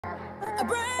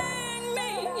Bring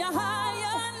me a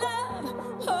higher love.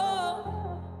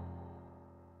 Oh.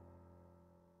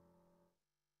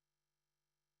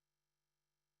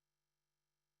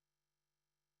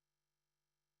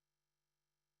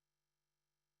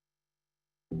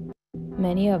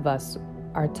 Many of us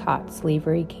are taught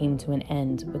slavery came to an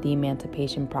end with the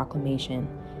Emancipation Proclamation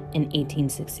in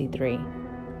 1863.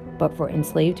 But for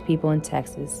enslaved people in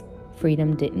Texas,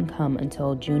 freedom didn't come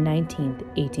until June 19,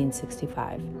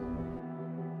 1865.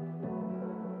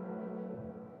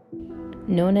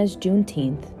 Known as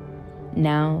Juneteenth,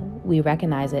 now we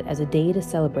recognize it as a day to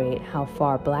celebrate how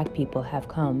far Black people have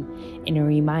come and a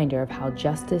reminder of how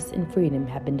justice and freedom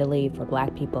have been delayed for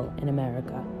Black people in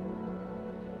America.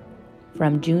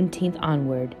 From Juneteenth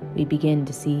onward, we begin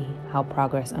to see how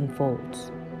progress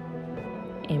unfolds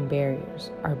and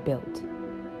barriers are built.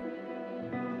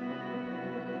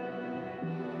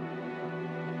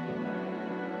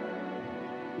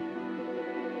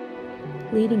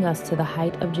 Leading us to the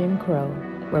height of Jim Crow,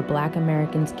 where Black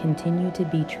Americans continue to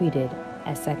be treated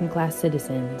as second-class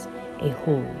citizens a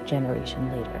whole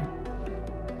generation later.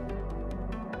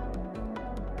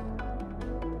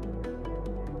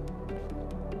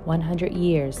 "100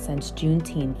 years since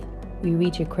Juneteenth, we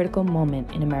reach a critical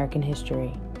moment in American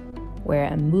history, where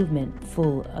a movement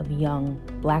full of young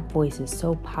Black voices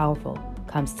so powerful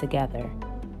comes together.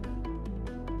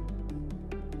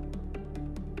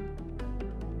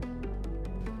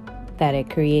 That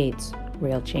it creates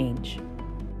real change.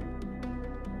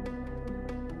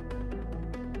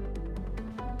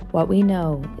 What we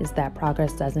know is that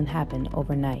progress doesn't happen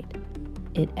overnight.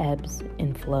 It ebbs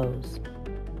and flows.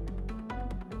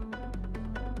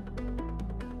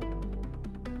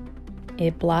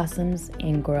 It blossoms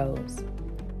and grows.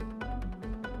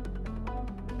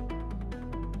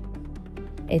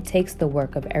 It takes the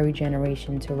work of every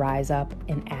generation to rise up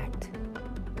and act.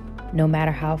 No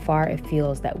matter how far it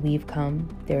feels that we've come,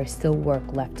 there is still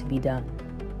work left to be done.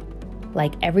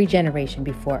 Like every generation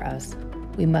before us,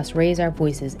 we must raise our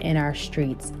voices in our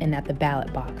streets and at the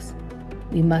ballot box.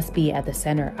 We must be at the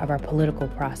center of our political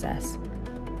process.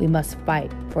 We must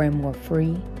fight for a more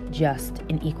free, just,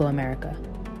 and equal America.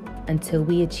 Until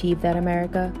we achieve that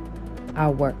America,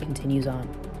 our work continues on.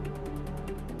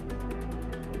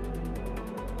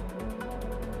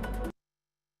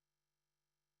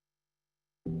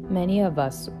 Many of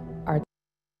us are.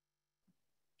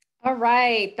 All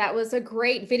right, that was a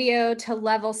great video to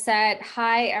level set.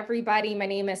 Hi, everybody. My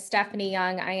name is Stephanie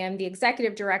Young. I am the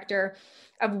executive director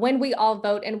of When We All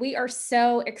Vote, and we are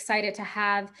so excited to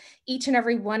have each and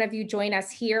every one of you join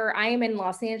us here. I am in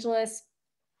Los Angeles.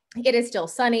 It is still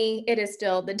sunny. It is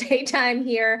still the daytime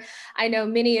here. I know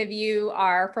many of you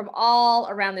are from all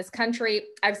around this country.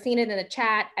 I've seen it in the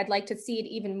chat. I'd like to see it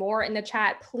even more in the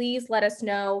chat. Please let us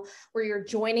know where you're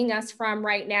joining us from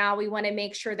right now. We want to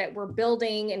make sure that we're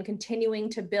building and continuing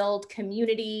to build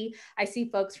community. I see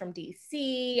folks from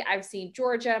DC. I've seen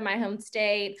Georgia, my home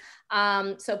state.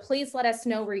 So please let us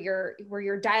know where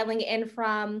you're dialing in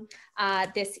from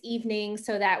this evening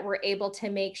so that we're able to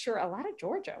make sure. A lot of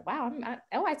Georgia. Wow.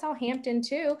 I saw Hampton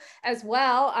too as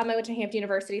well. I went to Hampton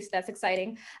University, so that's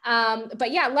exciting.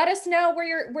 But yeah, let us know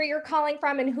where you're calling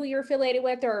from and who you're affiliated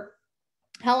with, or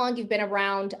how long you've been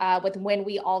around with When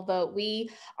We All Vote. We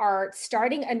are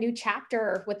starting a new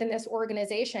chapter within this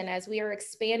organization as we are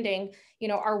expanding,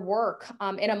 our work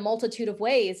in a multitude of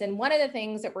ways. And one of the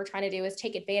things that we're trying to do is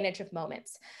take advantage of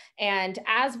moments. And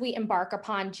as we embark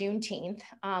upon Juneteenth,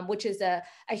 which is a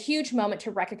huge moment to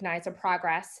recognize the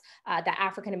progress that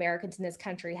African Americans in this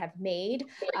country have made,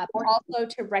 but also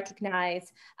to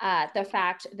recognize the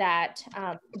fact that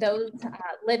those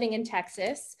living in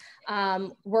Texas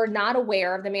were not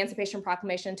aware of the Emancipation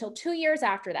Proclamation until 2 years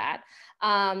after that.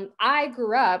 I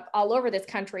grew up all over this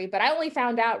country, but I only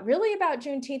found out really about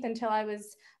Juneteenth until I was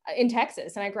in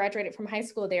Texas, and I graduated from high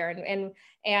school there.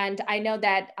 And I know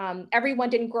that everyone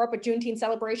didn't grow up with Juneteenth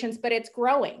celebrations, but it's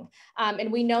growing.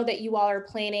 And we know that you all are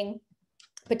planning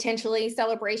potentially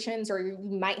celebrations, or you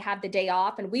might have the day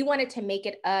off, and we wanted to make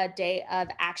it a day of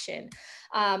action.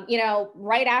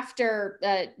 Right after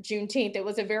Juneteenth, it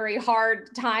was a very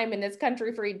hard time in this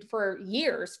country for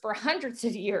years, for hundreds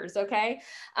of years. Okay,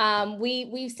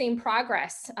 we've seen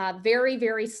progress very,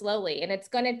 very slowly, and it's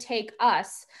going to take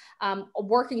us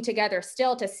working together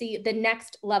still to see the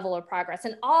next level of progress.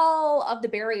 And all of the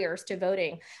barriers to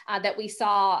voting that we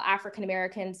saw African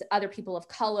Americans, other people of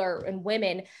color, and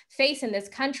women face in this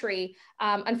country,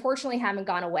 unfortunately haven't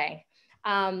gone away.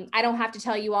 I don't have to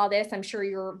tell you all this. I'm sure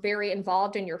you're very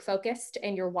involved and you're focused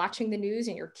and you're watching the news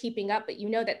and you're keeping up, but you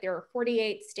know that there are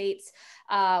 48 states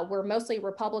where mostly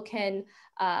Republican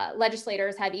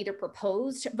legislators have either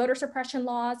proposed voter suppression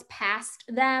laws, passed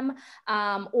them,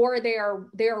 or they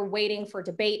are waiting for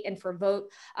debate and for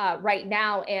vote right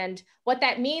now. And what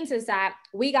that means is that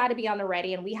we got to be on the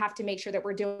ready, and we have to make sure that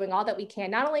we're doing all that we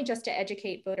can, not only just to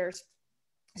educate voters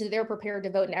so they're prepared to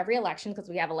vote in every election, because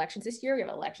we have elections this year, we have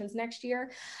elections next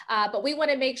year, but we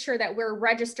want to make sure that we're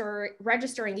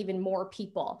registering even more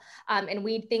people. And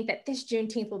we think that this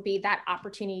Juneteenth will be that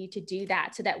opportunity to do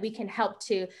that, so that we can help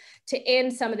to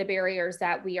end some of the barriers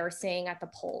that we are seeing at the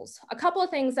polls. A couple of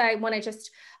things I want to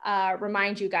just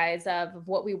remind you guys of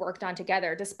what we worked on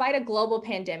together. Despite a global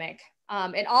pandemic,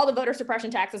 and all the voter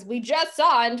suppression taxes we just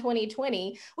saw in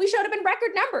 2020, we showed up in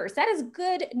record numbers. That is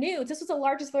good news. This was the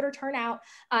largest voter turnout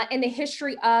in the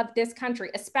history of this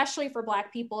country, especially for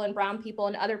Black people and brown people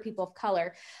and other people of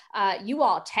color. You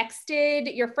all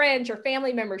texted your friends, your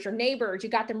family members, your neighbors. You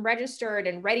got them registered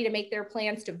and ready to make their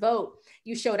plans to vote.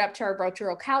 You showed up to our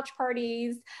virtual couch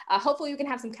parties. Hopefully we can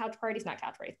have some couch parties, not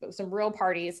couch parties, but some real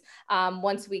parties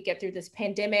once we get through this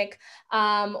pandemic.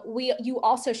 You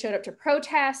also showed up to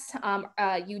protests.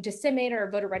 You disseminated our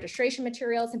voter registration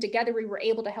materials, and together we were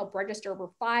able to help register over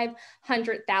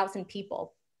 500,000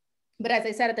 people. But as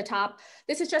I said at the top,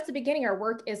 this is just the beginning. Our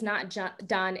work is not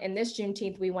done. And this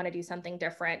Juneteenth, we want to do something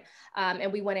different.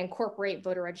 And we want to incorporate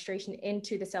voter registration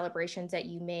into the celebrations that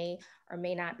you may or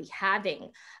may not be having.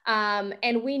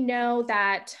 And we know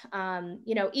that,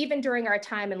 even during our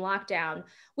time in lockdown,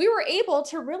 we were able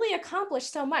to really accomplish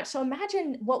so much. So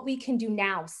imagine what we can do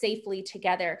now safely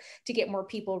together to get more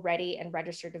people ready and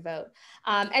registered to vote.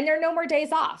 And there are no more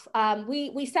days off.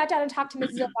 We sat down and talked to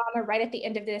Mrs. Obama right at the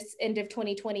end of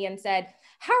 2020 and said,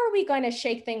 how are we going to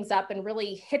shake things up and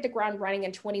really hit the ground running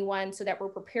in 21 so that we're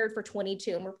prepared for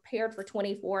 22 and we're prepared for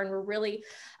 24, and we're really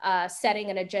setting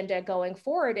an agenda going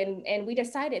forward. And we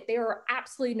decided there are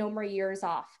absolutely no more years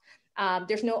off.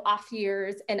 There's no off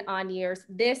years and on years.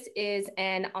 This is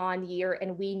an on year,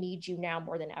 and we need you now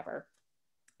more than ever.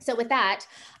 So with that,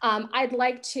 I'd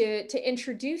like to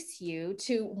introduce you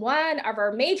to one of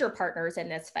our major partners in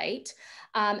this fight,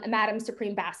 Madam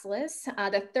Supreme Basilisk,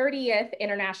 the 30th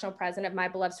International President of my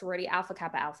beloved sorority, Alpha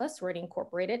Kappa Alpha, Sorority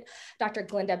Incorporated, Dr.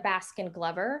 Glenda Baskin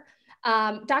Glover.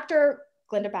 Dr.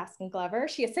 Glenda Baskin Glover,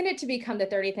 she ascended to become the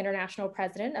 30th International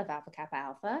President of Alpha Kappa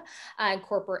Alpha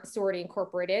Sorority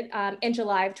Incorporated in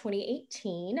July of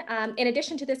 2018. In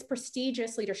addition to this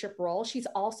prestigious leadership role, she's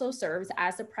also serves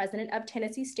as the president of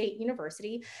Tennessee State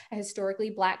University, a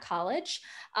historically Black college.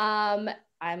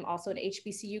 I'm also an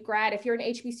HBCU grad. If you're an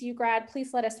HBCU grad,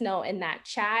 please let us know in that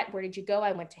chat. Where did you go?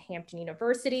 I went to Hampton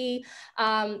University.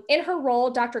 In her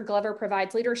role, Dr. Glover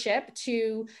provides leadership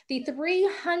to the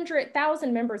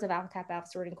 300,000 members of Alpha Kappa Alpha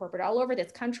Sorority Incorporated all over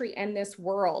this country and this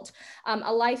world.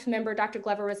 A life member, Dr.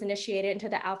 Glover was initiated into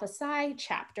the Alpha Psi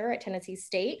chapter at Tennessee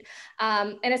State,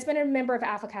 and has been a member of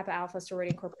Alpha Kappa Alpha Sorority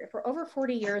Incorporated for over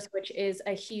 40 years, which is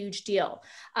a huge deal.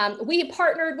 We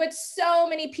partnered with so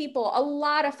many people, a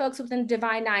lot of folks within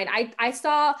Divine Nine. I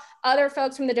saw other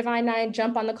folks from the Divine Nine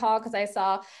jump on the call because I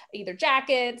saw either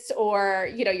jackets or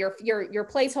your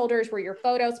placeholders were your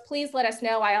photos. Please let us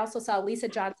know. I also saw Lisa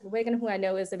Johnson-Wigan, who I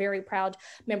know is a very proud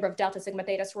member of Delta Sigma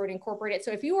Theta Sorority Incorporated.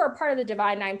 So if you are a part of the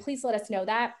Divine Nine, please let us know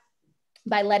that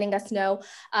by letting us know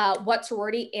what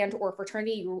sorority and or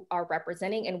fraternity you are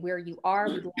representing and where you are.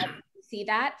 We'd love to see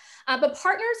that. But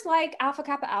partners like Alpha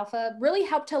Kappa Alpha really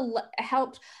help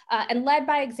and led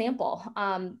by example.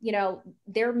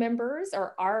 Their members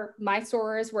or my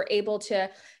sorors were able to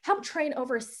help train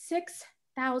over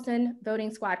 6,000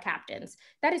 voting squad captains.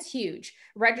 That is huge,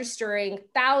 registering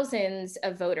thousands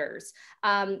of voters.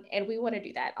 And we want to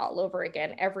do that all over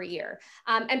again every year.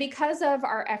 And because of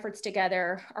our efforts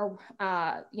together,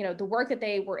 the work that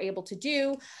they were able to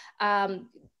do,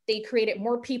 they created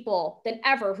more people than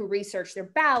ever who researched their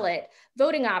ballot,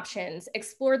 voting options,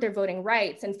 explored their voting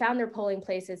rights, and found their polling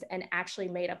places and actually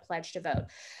made a pledge to vote.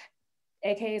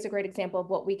 AKA is a great example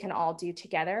of what we can all do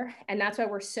together. And that's why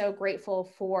we're so grateful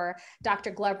for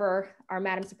Dr. Glover, our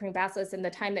Madam Supreme Basilisk, and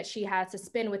the time that she has to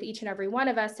spend with each and every one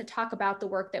of us to talk about the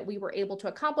work that we were able to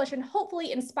accomplish and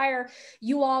hopefully inspire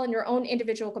you all in your own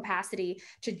individual capacity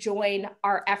to join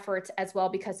our efforts as well,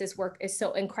 because this work is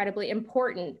so incredibly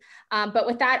important. But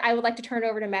with that, I would like to turn it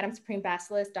over to Madam Supreme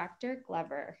Basilisk, Dr.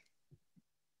 Glover.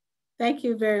 Thank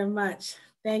you very much.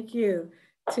 Thank you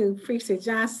to Precinct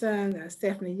Johnson,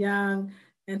 Stephanie Young,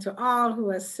 and to all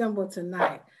who assembled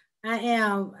tonight. I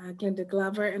am Glenda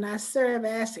Glover, and I serve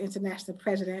as the International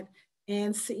President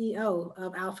and CEO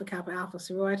of Alpha Kappa Alpha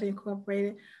Sorority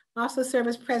Incorporated, also serve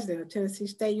as president of Tennessee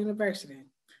State University.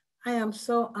 I am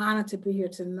so honored to be here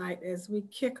tonight as we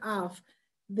kick off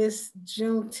this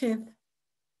Juneteenth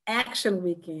Action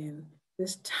Weekend,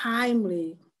 this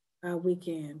timely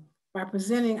weekend, by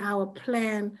presenting our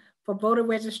plan for voter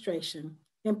registration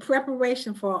in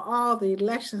preparation for all the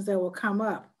elections that will come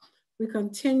up. We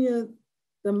continue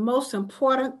the most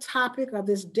important topic of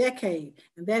this decade,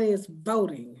 and that is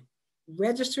voting,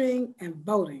 registering and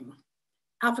voting.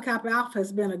 Alpha Kappa Alpha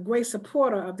has been a great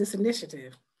supporter of this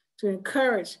initiative to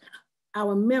encourage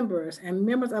our members and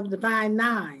members of Divine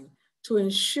Nine to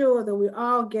ensure that we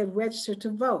all get registered to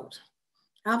vote.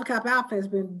 Alpha Kappa Alpha has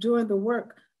been doing the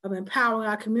work of empowering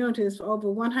our communities for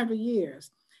over 100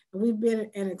 years. And we've been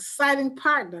an exciting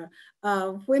partner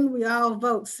of When We All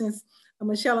Vote since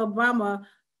Michelle Obama,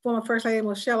 former First Lady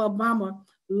Michelle Obama,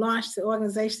 launched the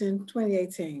organization in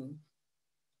 2018.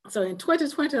 So in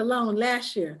 2020 alone,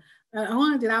 last year, not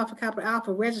only did Alpha Kappa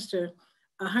Alpha register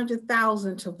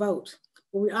 100,000 to vote,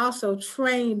 but we also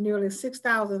trained nearly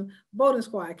 6,000 voting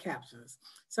squad captains.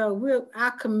 So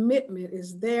our commitment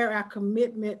is there. Our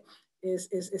commitment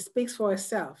it speaks for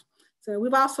itself. So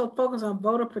we've also focused on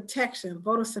voter protection,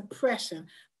 voter suppression,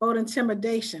 voter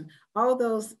intimidation, all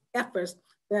those efforts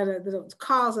that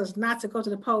cause us not to go to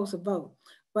the polls to vote.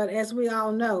 But as we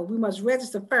all know, we must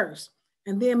register first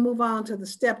and then move on to the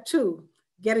step 2,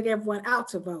 getting everyone out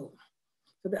to vote.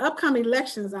 So the upcoming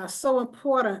elections are so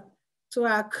important to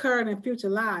our current and future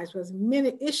lives, because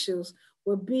many issues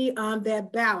will be on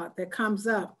that ballot that comes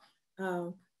up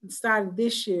starting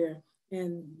this year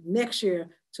and next year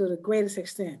to the greatest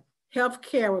extent.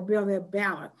 Healthcare will be on that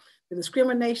ballot. The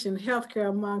discrimination in healthcare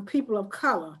among people of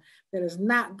color that has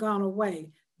not gone away,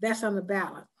 that's on the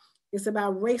ballot. It's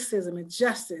about racism and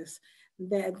justice,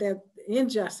 that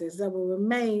injustice that will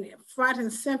remain front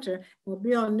and center and will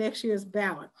be on next year's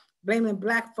ballot. Blaming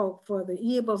Black folk for the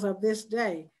evils of this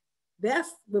day, that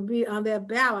will be on their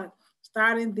ballot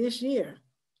starting this year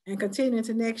and continuing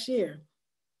to next year.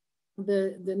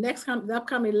 The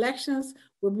upcoming elections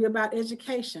will be about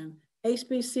education,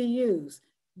 HBCUs.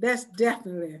 That's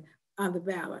definitely on the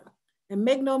ballot. And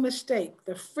make no mistake,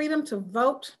 the freedom to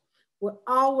vote will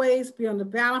always be on the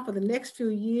ballot for the next few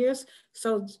years.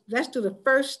 So let's do the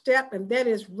first step, and that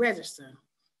is register.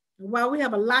 And while we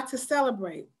have a lot to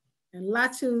celebrate and a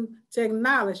lot to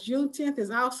acknowledge, Juneteenth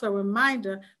is also a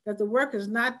reminder that the work is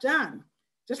not done.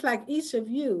 Just like each of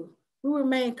you, we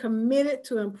remain committed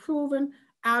to improving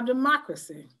our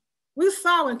democracy. We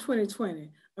saw in 2020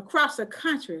 across the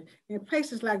country in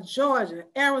places like Georgia,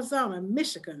 Arizona,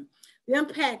 Michigan, the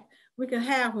impact we can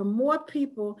have when more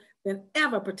people than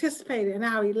ever participated in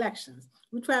our elections.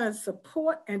 We're trying to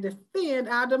support and defend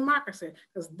our democracy,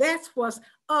 because that's what's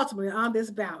ultimately on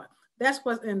this ballot. That's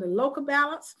what's in the local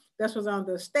ballots, that's what's on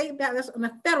the state ballot, that's on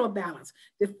the federal ballots,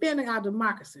 defending our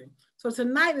democracy. So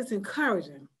tonight is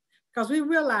encouraging, because we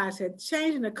realize that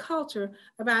changing the culture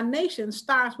of our nation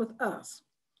starts with us.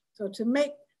 So to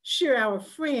make sure our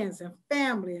friends and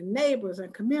family and neighbors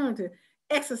and community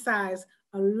exercise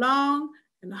a long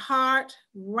and hard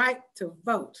right to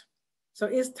vote. So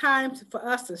it's time for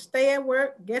us to stay at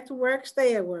work, get to work,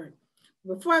 stay at work.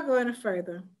 Before I go any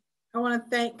further, I want to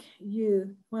thank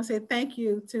you. I want to say thank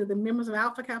you to the members of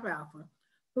Alpha Kappa Alpha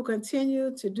who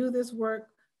continue to do this work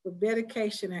with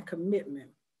dedication and commitment.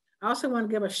 I also want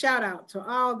to give a shout out to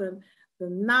all the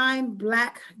 9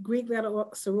 Black Greek letter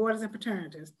sororities and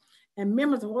fraternities and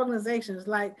members of organizations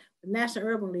like the National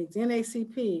Urban Leagues,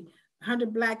 NACP,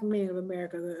 100 Black Men of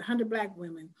America, the 100 Black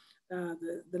Women,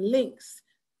 the Links,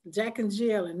 Jack and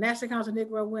Jill, and National Council of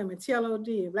Negro Women,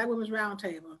 TLOD, Black Women's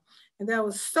Roundtable, and there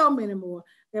was so many more.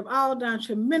 They've all done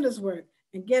tremendous work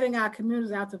in getting our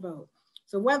communities out to vote.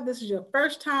 So whether this is your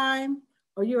first time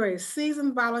or you're a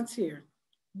seasoned volunteer,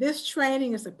 this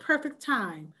training is the perfect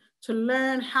time to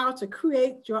learn how to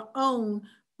create your own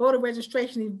voter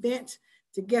registration event,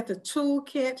 to get the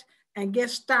toolkit and get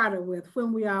started with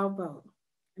When We All Vote.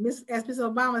 And as Ms.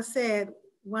 Obama said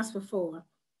once before,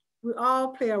 we all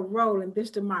play a role in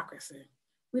this democracy.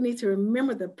 We need to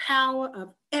remember the power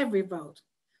of every vote.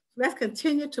 So let's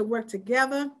continue to work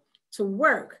together to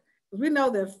work. We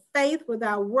know that faith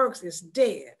without works is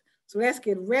dead. So let's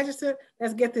get registered.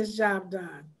 Let's get this job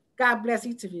done. God bless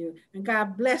each of you, and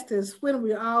God bless this When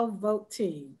We All Vote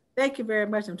team. Thank you very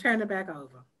much. I'm turning it back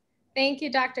over. Thank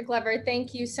you, Dr. Glover.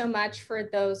 Thank you so much for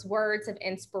those words of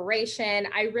inspiration.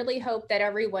 I really hope that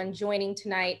everyone joining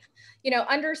tonight,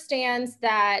 understands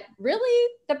that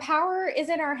really the power is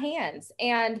in our hands.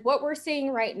 And what we're seeing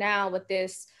right now with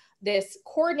this this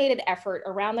coordinated effort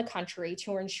around the country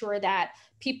to ensure that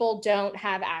people don't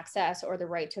have access or the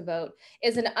right to vote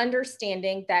is an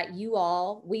understanding that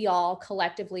we all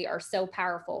collectively are so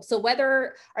powerful. So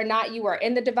whether or not you are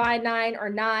in the Divine Nine or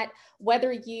not,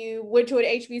 whether you went to an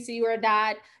HBCU or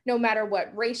not, no matter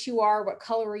what race you are, what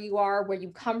color you are, where you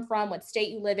come from, what state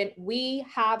you live in, we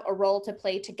have a role to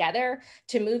play together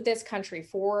to move this country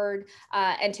forward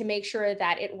and to make sure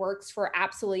that it works for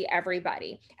absolutely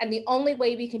everybody. And the only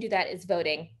way we can do that is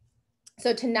voting.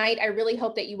 So tonight, I really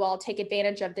hope that you all take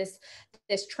advantage of this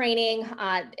training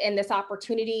and this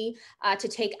opportunity to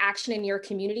take action in your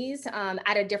communities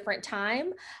at a different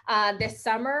time this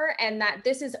summer, and that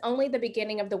this is only the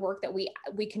beginning of the work that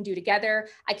we can do together.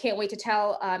 I can't wait to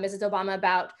tell Mrs. Obama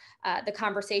about the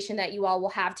conversation that you all will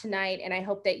have tonight, and I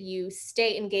hope that you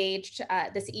stay engaged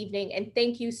this evening. And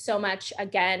thank you so much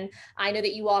again. I know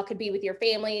that you all could be with your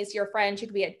families, your friends, you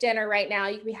could be at dinner right now,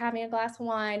 you could be having a glass of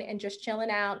wine and just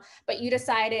chilling out, but you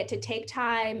decided to take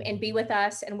time and be with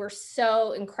us, and we're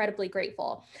so incredibly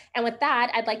grateful. And with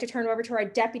that, I'd like to turn over to our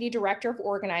Deputy Director of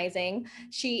Organizing.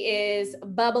 She is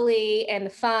bubbly and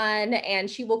fun, and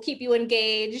she will keep you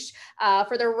engaged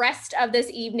for the rest of this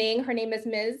evening. Her name is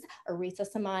Ms. Arisa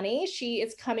Samani. She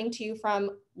is coming to you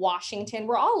from Washington.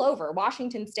 We're all over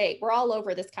Washington State. We're all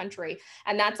over this country.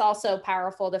 And that's also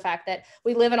powerful, the fact that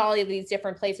we live in all of these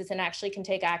different places and actually can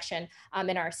take action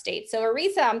in our state. So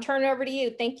Arisa, I'm turning over to you.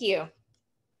 Thank you.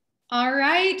 All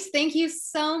right. Thank you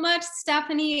so much,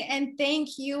 Stephanie. And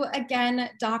thank you again,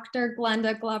 Dr.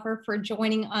 Glenda Glover, for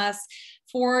joining us,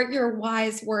 for your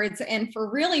wise words, and for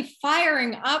really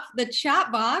firing up the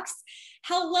chat box.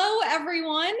 Hello,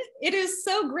 everyone. It is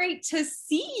so great to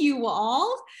see you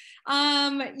all.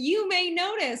 You may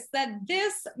notice that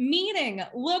this meeting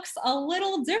looks a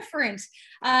little different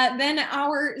than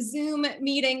our Zoom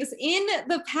meetings in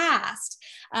the past,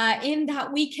 in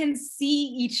that we can see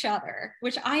each other,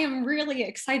 which I am really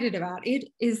excited about. It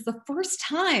is the first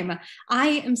time I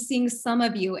am seeing some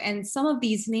of you, and some of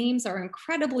these names are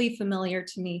incredibly familiar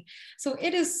to me. So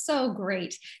it is so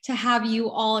great to have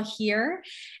you all here.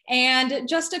 And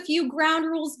just a few ground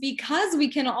rules, because we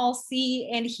can all see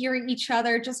and hear each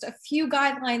other, just a few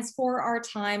guidelines for our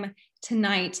time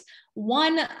tonight.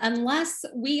 One, unless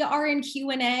we are in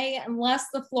Q&A, unless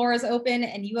the floor is open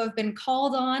and you have been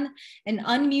called on and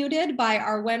unmuted by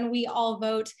our When We All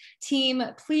Vote team,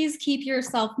 please keep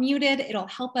yourself muted. It'll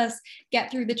help us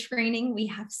get through the training. We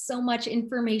have so much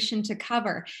information to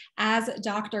cover, as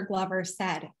Dr. Glover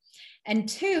said. And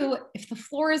two, if the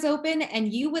floor is open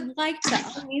and you would like to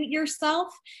unmute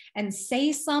yourself and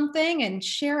say something and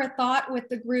share a thought with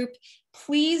the group,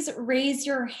 please raise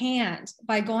your hand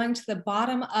by going to the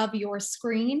bottom of your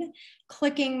screen,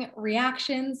 clicking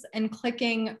reactions and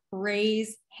clicking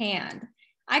raise hand.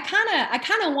 I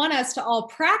kind of want us to all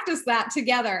practice that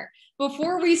together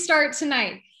before we start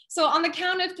tonight. So on the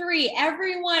count of three,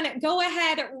 everyone go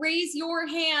ahead, raise your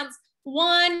hands.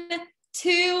 1,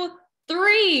 2,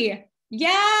 3.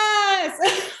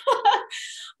 Yes.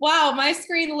 Wow, my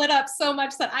screen lit up so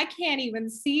much that I can't even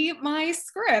see my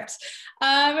script.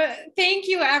 Thank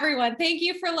you, everyone. Thank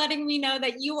you for letting me know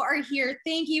that you are here.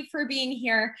 Thank you for being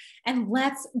here. And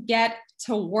let's get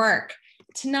to work.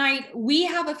 Tonight, we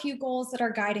have a few goals that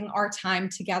are guiding our time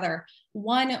together.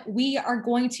 One, we are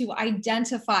going to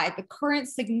identify the current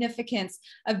significance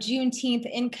of Juneteenth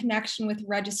in connection with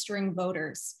registering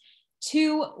voters.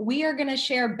 2, we are going to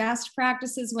share best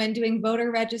practices when doing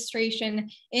voter registration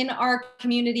in our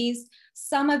communities.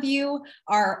 Some of you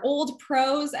are old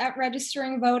pros at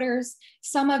registering voters.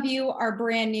 Some of you are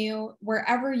brand new.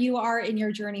 Wherever you are in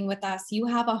your journey with us, you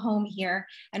have a home here,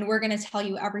 and we're going to tell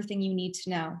you everything you need to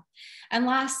know. And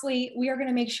lastly, we are going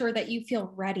to make sure that you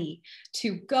feel ready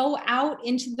to go out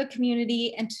into the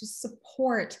community and to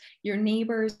support your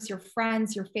neighbors, your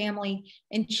friends, your family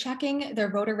in checking their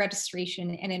voter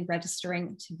registration and in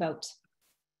registering to vote.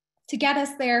 To get us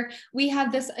there, we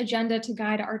have this agenda to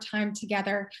guide our time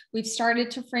together. We've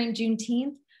started to frame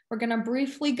Juneteenth. We're going to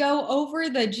briefly go over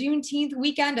the Juneteenth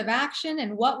Weekend of Action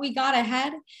and what we got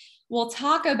ahead. We'll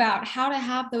talk about how to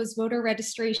have those voter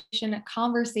registration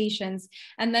conversations,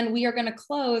 and then we are going to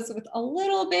close with a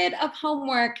little bit of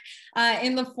homework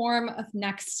in the form of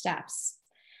next steps.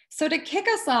 So to kick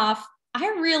us off, I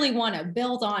really want to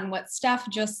build on what Steph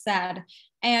just said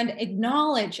and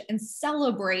acknowledge and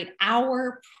celebrate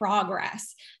our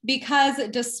progress, because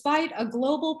despite a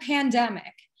global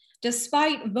pandemic,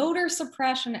 Despite voter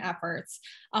suppression efforts,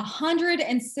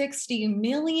 160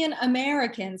 million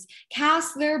Americans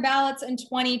cast their ballots in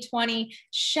 2020,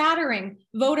 shattering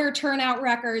voter turnout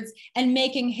records and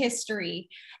making history.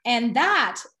 And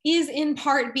that is in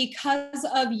part because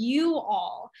of you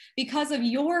all, because of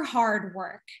your hard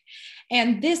work.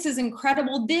 And this is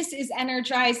incredible. This is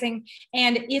energizing.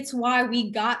 And it's why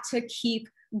we got to keep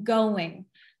going.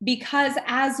 Because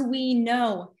as we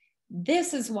know,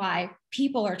 this is why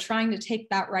people are trying to take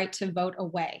that right to vote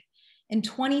away. In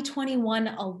 2021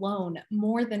 alone,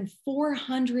 more than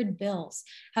 400 bills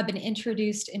have been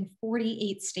introduced in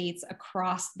 48 states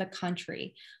across the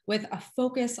country, with a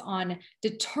focus on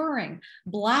deterring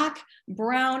Black,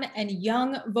 brown, and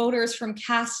young voters from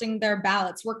casting their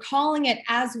ballots. We're calling it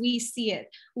as we see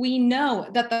it. We know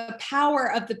that the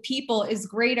power of the people is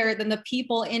greater than the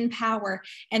people in power,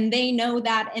 and they know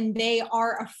that, and they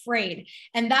are afraid.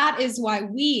 And that is why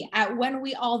we at When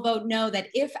We All Vote know that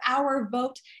if our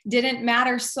vote didn't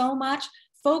matter so much,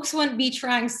 folks wouldn't be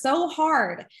trying so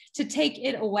hard to take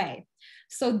it away.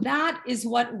 So that is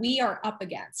what we are up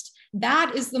against.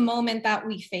 That is the moment that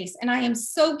we face. And I am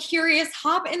so curious,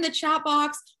 hop in the chat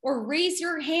box or raise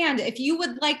your hand if you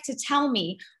would like to tell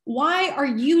me, why are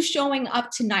you showing up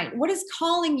tonight? What is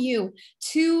calling you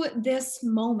to this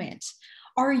moment?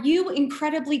 Are you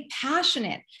incredibly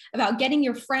passionate about getting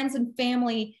your friends and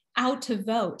family out to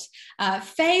vote?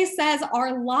 Faye says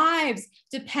our lives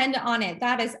depend on it.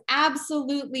 That is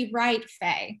absolutely right,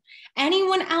 Faye.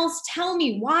 Anyone else, tell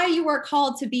me why you are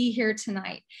called to be here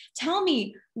tonight. Tell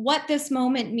me what this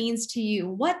moment means to you,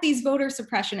 what these voter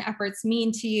suppression efforts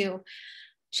mean to you.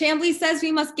 Chambly says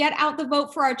we must get out the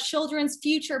vote for our children's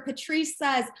future. Patrice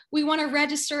says we want to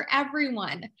register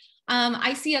everyone.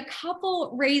 I see a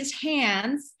couple raised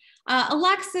hands.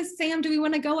 Alexis, Sam, do we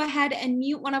want to go ahead and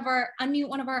unmute one of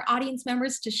our audience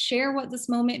members to share what this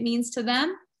moment means to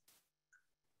them?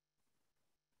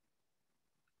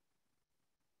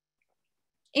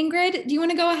 Ingrid, do you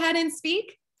want to go ahead and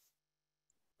speak?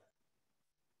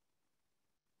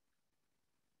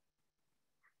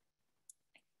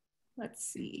 Let's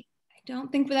see. I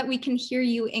don't think that we can hear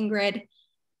you, Ingrid.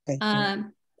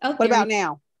 What about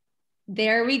now?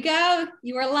 There we go.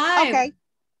 You are live. Okay.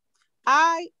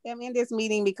 I am in this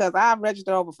meeting because I've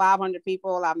registered over 500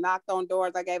 people. I've knocked on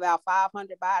doors. I gave out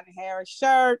 500 Biden-Harris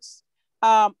shirts.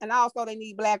 And also they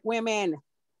need Black women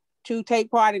to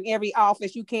take part in every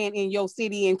office you can in your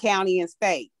city and county and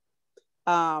state.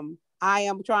 I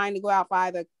am trying to go out for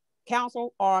either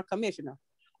council or commissioner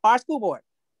or school board,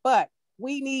 but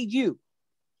we need you.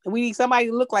 And we need somebody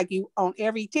to look like you on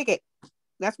every ticket.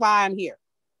 That's why I'm here.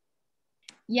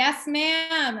 Yes,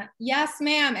 ma'am. Yes,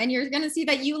 ma'am. And you're going to see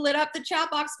that you lit up the chat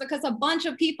box because a bunch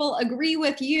of people agree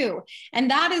with you.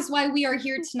 And that is why we are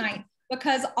here tonight,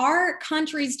 because our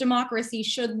country's democracy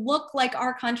should look like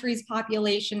our country's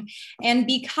population. And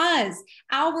because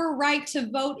our right to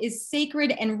vote is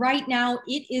sacred, and right now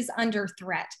it is under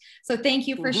threat. So thank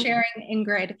you for sharing,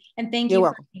 Ingrid. And thank you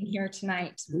for being here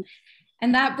tonight.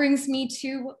 And that brings me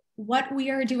to what we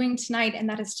are doing tonight, and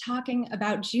that is talking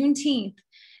about Juneteenth.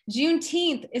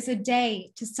 Juneteenth is a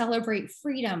day to celebrate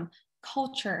freedom,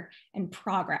 culture, and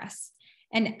progress.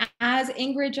 And as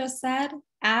Ingrid just said,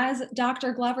 as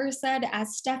Dr. Glover said,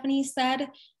 as Stephanie said,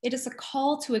 it is a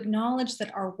call to acknowledge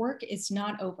that our work is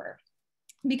not over.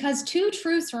 Because two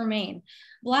truths remain: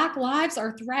 Black lives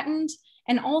are threatened,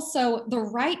 and also the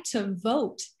right to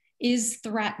vote is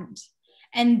threatened.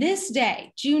 And this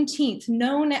day, Juneteenth,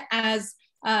 known as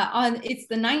it's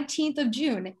the 19th of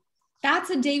June,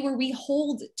 that's a day where we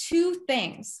hold two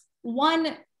things.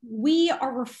 One, we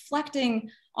are reflecting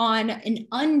on an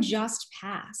unjust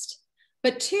past.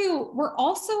 But two, we're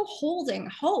also holding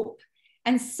hope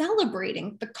and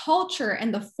celebrating the culture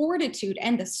and the fortitude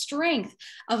and the strength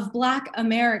of Black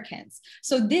Americans.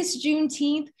 So this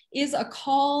Juneteenth is a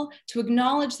call to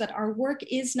acknowledge that our work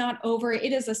is not over.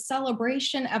 It is a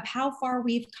celebration of how far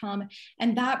we've come.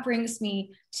 And that brings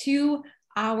me to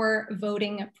our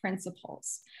voting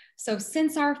principles. So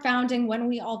since our founding, When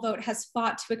We All Vote has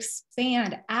fought to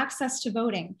expand access to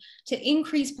voting, to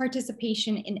increase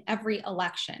participation in every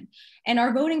election. And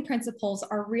our voting principles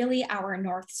are really our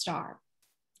North Star.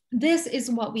 This is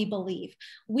what we believe.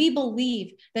 We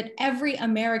believe that every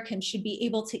American should be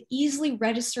able to easily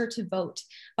register to vote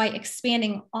by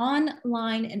expanding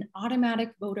online and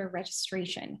automatic voter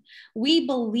registration. We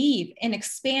believe in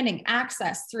expanding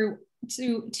access to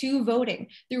voting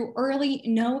through early,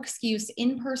 no excuse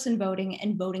in-person voting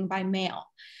and voting by mail.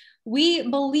 We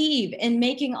believe in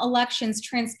making elections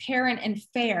transparent and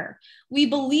fair. We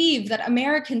believe that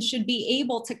Americans should be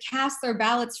able to cast their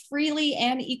ballots freely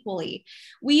and equally.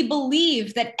 We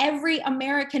believe that every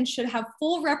American should have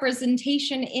full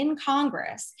representation in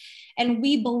Congress. And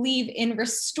we believe in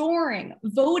restoring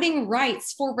voting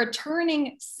rights for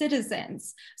returning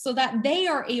citizens so that they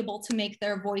are able to make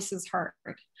their voices heard.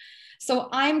 So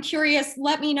I'm curious,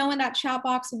 let me know in that chat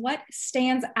box what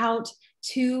stands out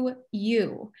to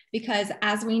you, because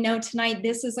as we know tonight,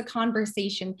 this is a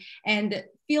conversation, and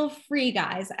feel free,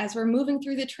 guys, as we're moving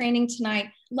through the training tonight,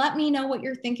 let me know what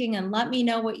you're thinking and let me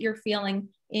know what you're feeling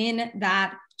in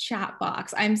that chat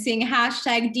box. I'm seeing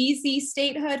hashtag DC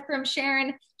statehood from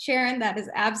Sharon. Sharon, that is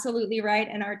absolutely right.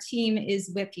 And our team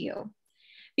is with you,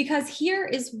 because here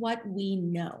is what we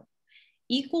know.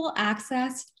 Equal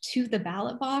access to the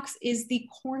ballot box is the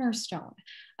cornerstone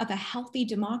of a healthy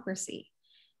democracy.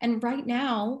 And right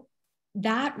now,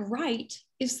 that right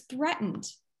is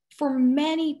threatened for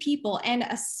many people, and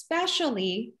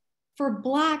especially for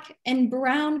Black and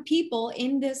Brown people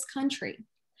in this country.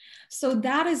 So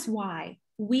that is why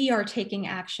we are taking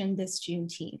action this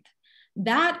Juneteenth.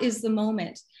 That is the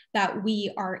moment that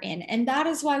we are in. And that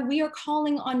is why we are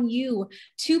calling on you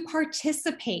to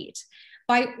participate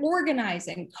by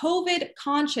organizing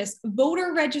COVID-conscious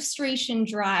voter registration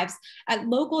drives at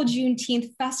local Juneteenth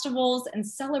festivals and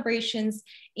celebrations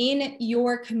in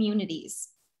your communities.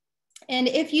 And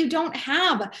if you don't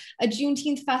have a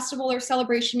Juneteenth festival or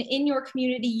celebration in your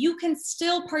community, you can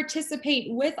still participate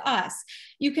with us.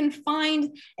 You can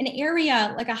find an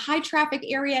area, like a high traffic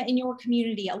area in your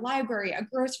community, a library, a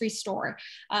grocery store,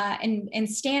 and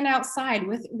stand outside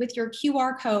with your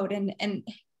QR code and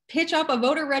pitch up a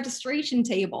voter registration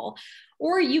table.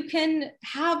 Or you can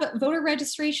have voter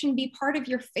registration be part of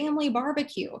your family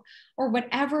barbecue or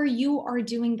whatever you are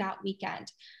doing that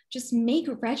weekend. Just make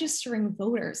registering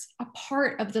voters a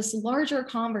part of this larger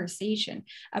conversation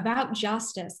about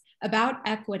justice, about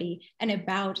equity, and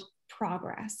about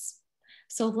progress.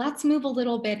 So let's move a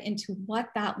little bit into what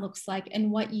that looks like and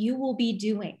what you will be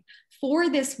doing for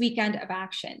this weekend of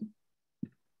action.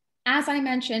 As I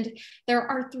mentioned, there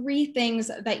are 3 things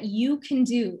that you can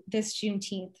do this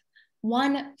Juneteenth.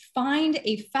 1, find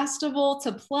a festival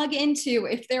to plug into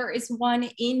if there is one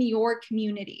in your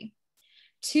community.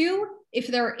 2, if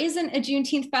there isn't a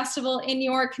Juneteenth festival in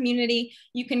your community,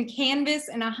 you can canvass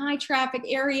in a high traffic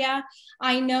area.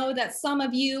 I know that some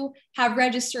of you have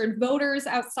registered voters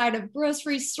outside of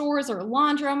grocery stores or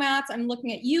laundromats. I'm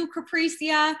looking at you,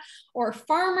 Capricia, or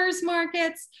farmers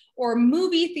markets, or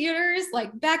movie theaters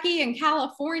like Becky in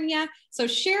California. So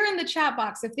share in the chat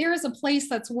box if there is a place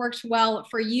that's worked well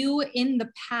for you in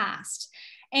the past.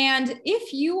 And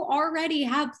if you already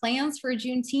have plans for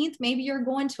Juneteenth, maybe you're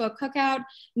going to a cookout,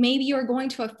 maybe you're going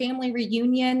to a family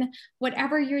reunion,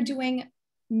 whatever you're doing,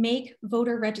 make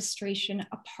voter registration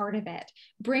a part of it.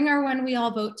 Bring our When We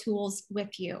All Vote tools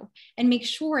with you, and make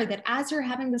sure that as you're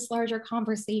having this larger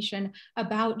conversation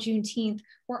about Juneteenth,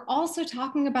 we're also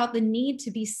talking about the need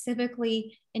to be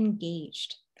civically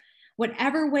engaged.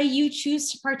 Whatever way you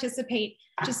choose to participate,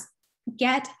 just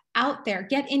get out there,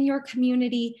 get in your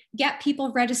community, get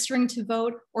people registering to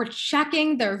vote or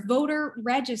checking their voter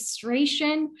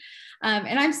registration.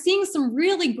 And I'm seeing some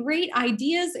really great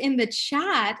ideas in the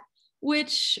chat,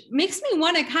 which makes me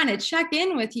want to kind of check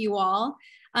in with you all.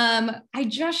 I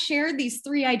just shared these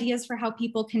 3 ideas for how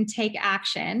people can take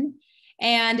action.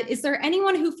 And is there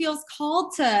anyone who feels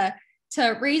called to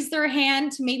raise their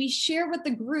hand to maybe share with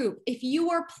the group if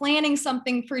you are planning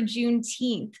something for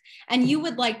Juneteenth and you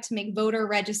would like to make voter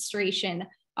registration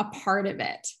a part of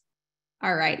it?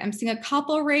 All right, I'm seeing a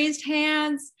couple raised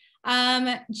hands.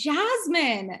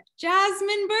 Jasmine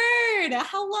Bird,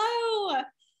 hello.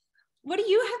 What do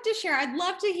you have to share? I'd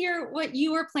love to hear what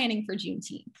you are planning for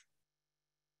Juneteenth.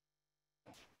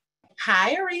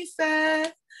 Hi,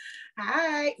 Arisa.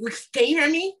 Hi, can you hear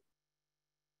me?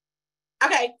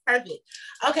 Okay, perfect.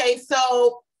 Okay,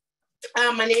 so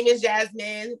my name is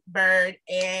Jasmine Bird,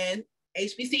 and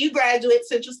HBCU graduate,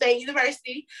 Central State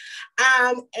University.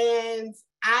 And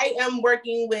I am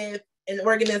working with an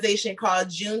organization called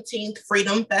Juneteenth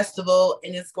Freedom Festival,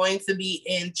 and it's going to be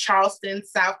in Charleston,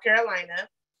 South Carolina.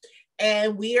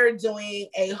 And we are doing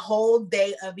a whole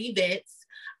day of events.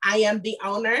 I am the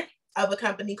owner of a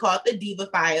company called the Diva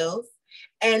Files,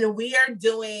 and we are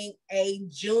doing a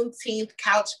Juneteenth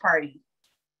couch party.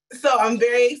 So I'm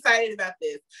very excited about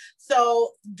this.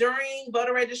 So during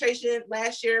voter registration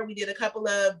last year, we did a couple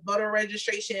of voter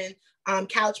registration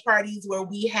couch parties where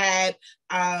we had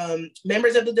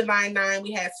members of the Divine Nine.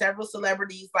 We had several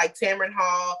celebrities like Tamron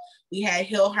Hall. We had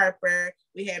Hill Harper.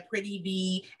 we had Pretty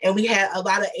V, and we had a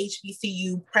lot of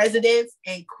HBCU presidents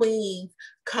and queens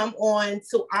come on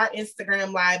to our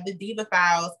Instagram Live, the Diva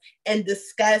Files, and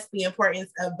discuss the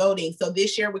importance of voting. So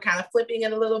this year, we're kind of flipping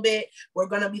it a little bit. We're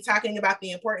going to be talking about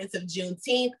the importance of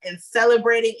Juneteenth and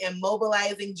celebrating and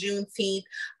mobilizing Juneteenth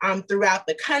throughout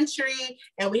the country.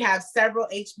 And we have several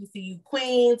HBCU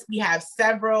queens. We have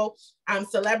several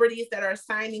celebrities that are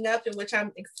signing up, in which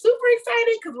I'm super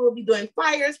excited because we'll be doing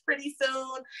flyers pretty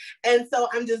soon. And so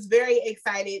I'm just very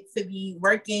excited to be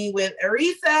working with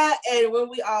Arisa and When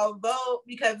We All Vote,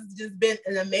 because it's just been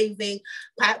an amazing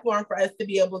platform for us to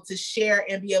be able to share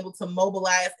and be able to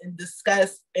mobilize and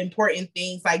discuss important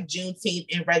things like Juneteenth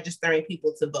and registering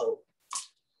people to vote.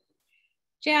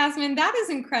 Jasmine, that is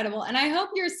incredible. And I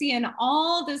hope you're seeing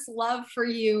all this love for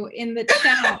you in the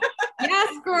chat.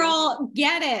 Yes, girl,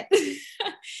 get it.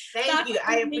 Thank you.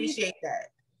 I appreciate that.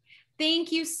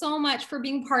 Thank you so much for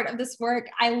being part of this work.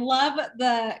 I love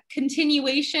the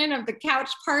continuation of the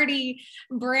couch party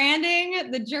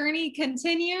branding. The journey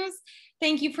continues.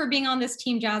 Thank you for being on this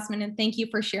team, Jasmine, and thank you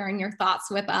for sharing your thoughts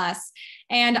with us.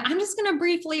 And I'm just going to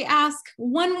briefly ask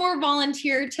one more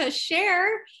volunteer to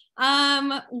share.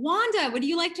 Wanda, would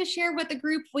you like to share with the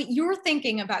group what you're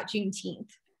thinking about Juneteenth?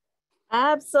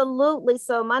 Absolutely.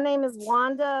 So my name is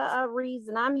Wanda Reeves,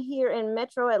 and I'm here in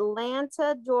Metro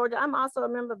Atlanta, Georgia. I'm also a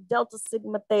member of Delta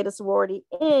Sigma Theta Sorority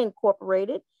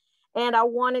Incorporated. And I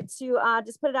wanted to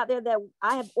just put it out there that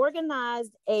I have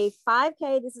organized a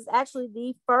 5K. This is actually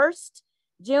the first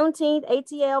Juneteenth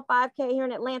ATL 5K here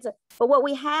in Atlanta. But what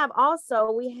we have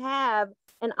also, we have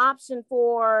an option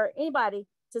for anybody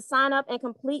to sign up and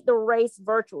complete the race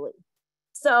virtually.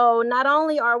 So not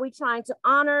only are we trying to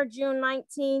honor June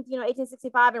 19th,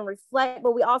 1865 and reflect,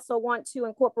 but we also want to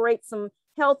incorporate some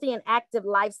healthy and active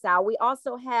lifestyle. We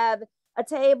also have a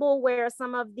table where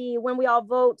some of the When We All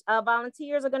Vote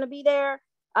volunteers are going to be there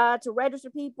to register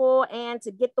people and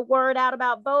to get the word out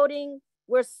about voting.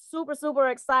 We're super, super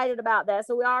excited about that.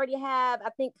 So we already have, I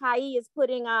think Kai is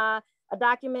putting a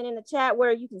document in the chat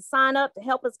where you can sign up to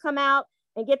help us come out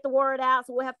and get the word out.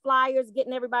 So we'll have flyers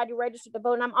getting everybody registered to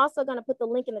vote. And I'm also going to put the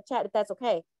link in the chat if that's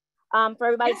okay, for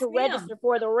everybody to register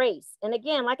for the race. And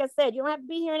again, like I said, you don't have to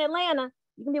be here in Atlanta.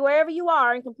 You can be wherever you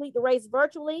are and complete the race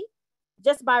virtually.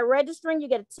 Just by registering, you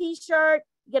get a t-shirt,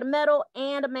 you get a medal,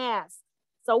 and a mask.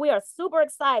 So we are super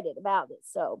excited about this.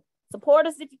 So support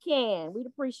us if you can. We'd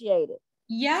appreciate it.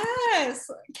 Yes.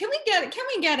 Can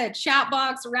we get a chat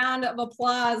box round of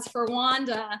applause for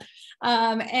Wanda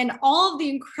and all of the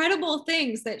incredible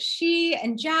things that she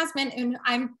and Jasmine, and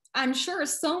I'm sure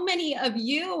so many of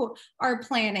you are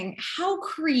planning. How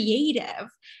creative,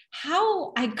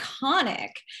 how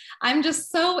iconic. I'm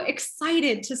just so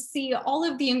excited to see all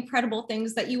of the incredible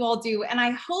things that you all do. And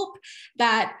I hope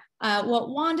that what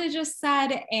Wanda just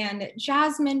said and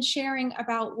Jasmine sharing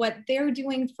about what they're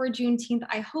doing for Juneteenth,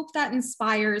 I hope that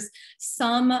inspires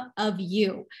some of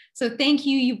you. So thank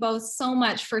you both so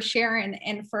much for sharing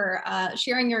and for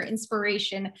sharing your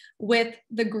inspiration with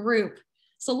the group.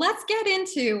 So let's get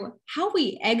into how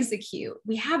we execute.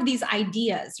 We have these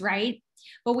ideas, right?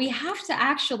 But we have to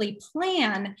actually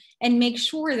plan and make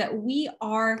sure that we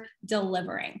are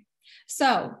delivering.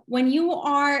 So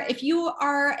if you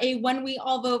are a When We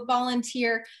All Vote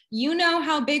volunteer, you know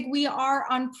how big we are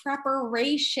on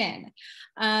preparation.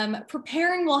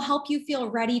 Preparing will help you feel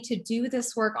ready to do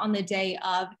this work on the day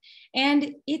of,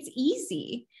 and it's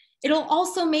easy. It'll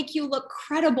also make you look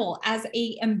credible as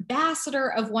an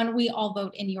ambassador of When We All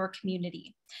Vote in your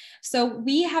community. So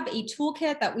we have a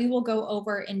toolkit that we will go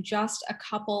over in just a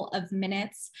couple of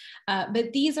minutes,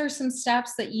 but these are some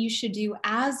steps that you should do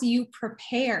as you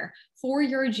prepare for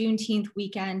your Juneteenth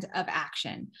Weekend of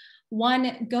Action.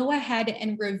 One, go ahead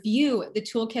and review the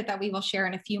toolkit that we will share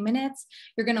in a few minutes.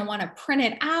 You're going to want to print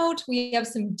it out. We have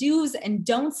some do's and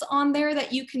don'ts on there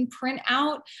that you can print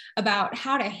out about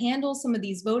how to handle some of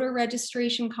these voter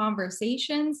registration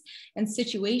conversations and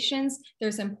situations.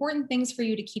 There's important things for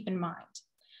you to keep in mind.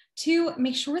 Two,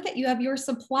 make sure that you have your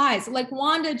supplies. Like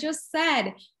Wanda just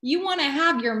said, you want to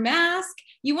have your mask.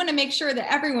 You want to make sure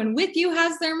that everyone with you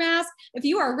has their mask. If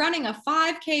you are running a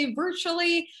 5K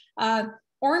virtually,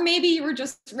 or maybe you were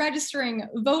just registering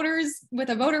voters with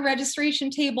a voter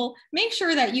registration table, make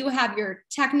sure that you have your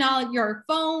technology, your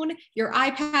phone, your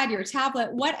iPad, your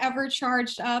tablet, whatever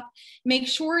charged up. Make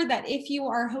sure that if you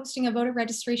are hosting a voter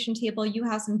registration table, you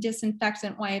have some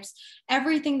disinfectant wipes,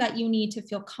 everything that you need to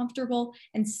feel comfortable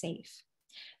and safe.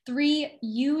 Three,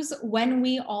 use When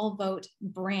We All Vote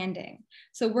branding.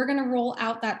 So we're going to roll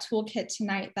out that toolkit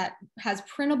tonight that has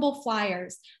printable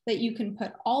flyers that you can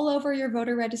put all over your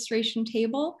voter registration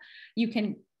table. You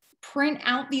can print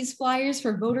out these flyers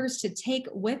for voters to take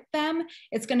with them.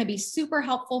 It's going to be super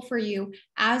helpful for you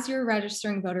as you're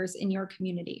registering voters in your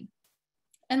community.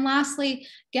 And lastly,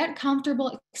 get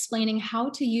comfortable explaining how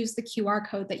to use the QR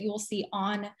code that you will see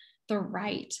on the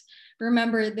right.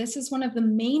 Remember, this is one of the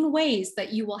main ways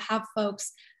that you will have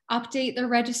folks update their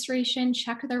registration,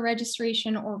 check their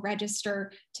registration, or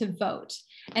register to vote.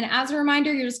 And as a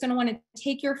reminder, you're just going to want to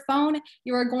take your phone.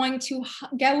 You are going to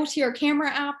go to your camera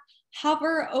app,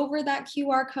 hover over that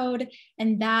QR code,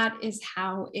 and that is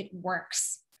how it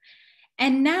works.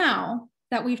 And now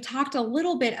that we've talked a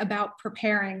little bit about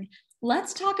preparing,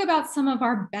 let's talk about some of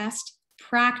our best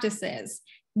practices.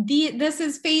 This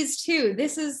is phase 2.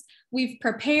 We've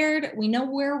prepared, we know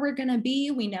where we're gonna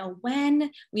be, we know when,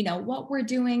 we know what we're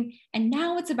doing, and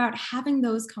now it's about having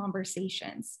those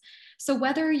conversations. So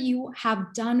whether you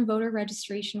have done voter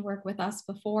registration work with us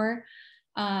before,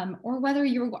 or whether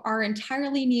you are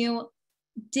entirely new,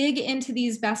 dig into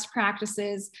these best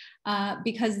practices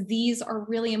because these are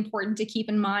really important to keep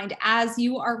in mind as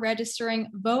you are registering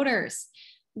voters.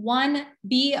 1,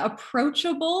 be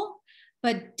approachable,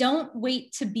 but don't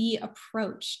wait to be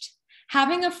approached.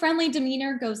 Having a friendly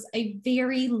demeanor goes a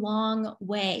very long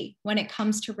way when it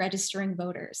comes to registering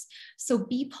voters. So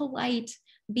be polite,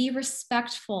 be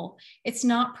respectful. It's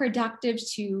not productive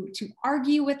to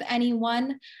argue with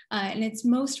anyone, and it's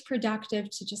most productive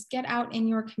to just get out in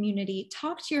your community,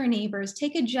 talk to your neighbors,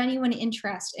 take a genuine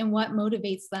interest in what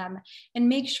motivates them, and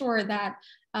make sure that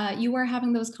you are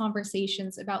having those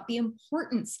conversations about the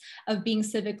importance of being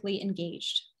civically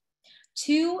engaged.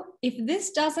 2, if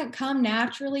this doesn't come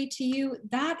naturally to you,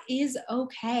 that is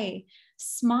okay.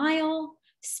 Smile,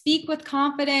 speak with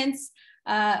confidence,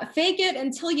 fake it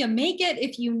until you make it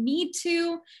if you need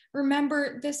to.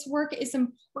 Remember, this work is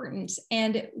important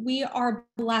and we are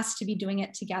blessed to be doing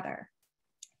it together.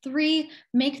 3,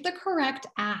 make the correct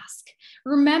ask.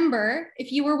 Remember,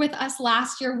 if you were with us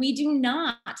last year, we do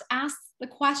not ask the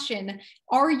question,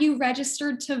 are you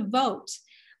registered to vote?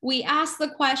 We ask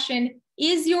the question,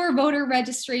 is your voter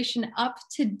registration up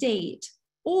to date?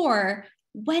 Or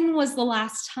when was the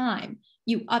last time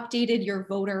you updated your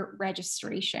voter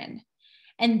registration?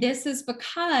 And this is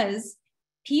because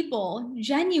people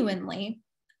genuinely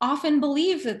often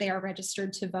believe that they are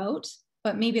registered to vote,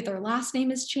 but maybe their last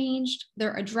name has changed,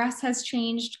 their address has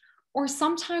changed, or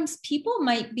sometimes people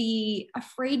might be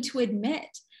afraid to admit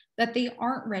that they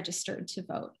aren't registered to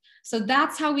vote. So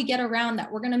that's how we get around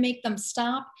that. We're going to make them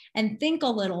stop and think a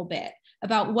little bit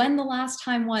about when the last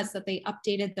time was that they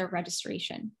updated their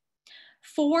registration.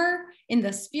 4, in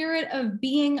the spirit of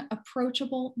being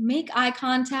approachable, make eye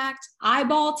contact,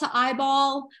 eyeball to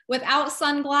eyeball, without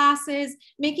sunglasses,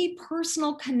 make a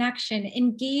personal connection,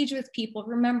 engage with people.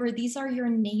 Remember, these are your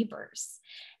neighbors.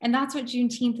 And that's what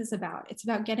Juneteenth is about. It's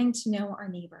about getting to know our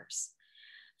neighbors.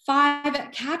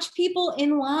 5, catch people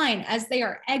in line as they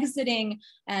are exiting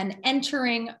and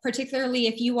entering, particularly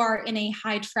if you are in a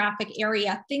high traffic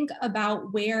area. Think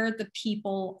about where the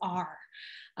people are.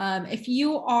 If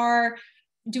you are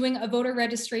doing a voter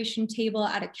registration table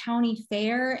at a county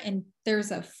fair and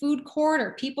there's a food court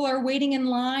or people are waiting in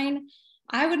line,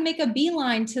 I would make a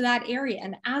beeline to that area.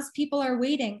 And as people are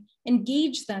waiting,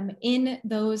 engage them in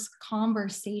those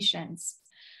conversations.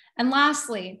 And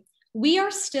lastly, we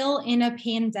are still in a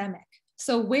pandemic.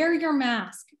 So wear your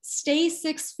mask, stay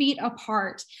 6 feet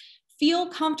apart, feel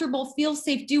comfortable, feel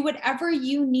safe, do whatever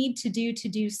you need to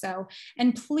do so.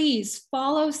 And please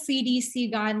follow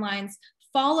CDC guidelines,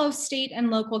 follow state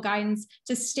and local guidance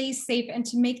to stay safe and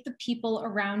to make the people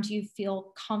around you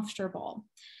feel comfortable.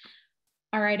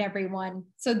 All right, everyone.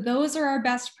 So those are our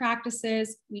best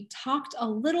practices. We talked a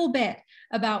little bit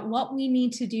about what we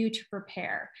need to do to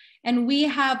prepare. And we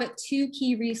have 2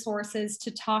 key resources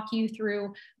to talk you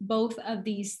through both of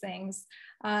these things,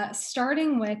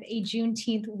 starting with a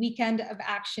Juneteenth Weekend of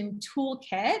Action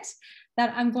toolkit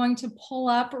that I'm going to pull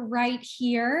up right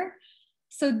here.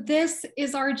 So this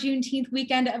is our Juneteenth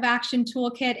Weekend of Action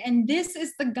toolkit, and this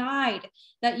is the guide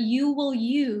that you will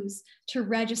use to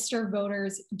register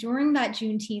voters during that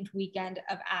Juneteenth Weekend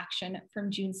of Action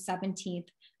from June 17th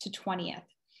to 20th.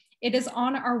 It is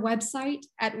on our website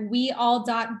at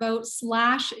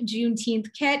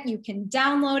weall.vote/JuneteenthKit. You can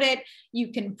download it,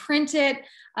 you can print it.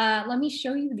 Let me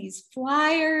show you these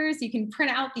flyers. You can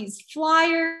print out these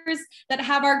flyers that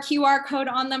have our QR code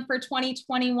on them for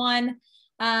 2021.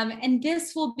 And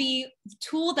this will be the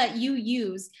tool that you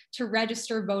use to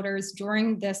register voters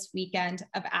during this weekend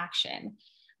of action.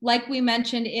 Like we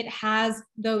mentioned, it has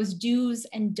those do's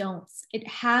and don'ts. It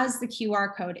has the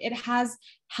QR code. It has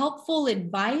helpful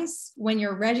advice when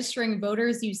you're registering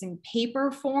voters using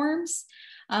paper forms.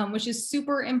 which is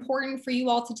super important for you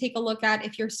all to take a look at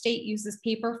if your state uses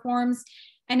paper forms.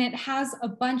 And it has a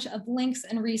bunch of links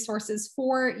and resources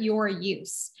for your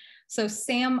use. So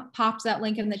Sam popped that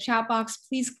link in the chat box.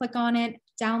 Please click on it,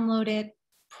 download it,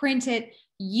 print it,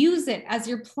 use it as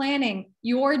you're planning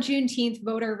your Juneteenth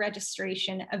voter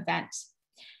registration event.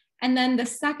 And then the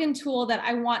second tool that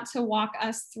I want to walk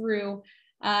us through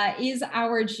is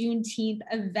our Juneteenth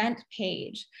event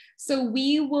page. So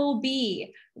we will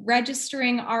be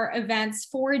registering our events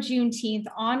for Juneteenth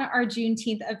on our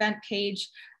Juneteenth event page,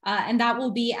 and that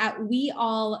will be at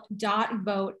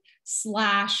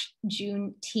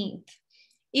weall.vote/Juneteenth.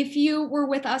 If you were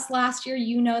with us last year,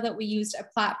 you know that we used a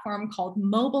platform called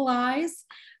Mobilize,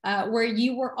 where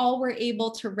you were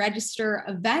able to register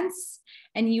events,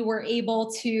 and you were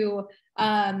able to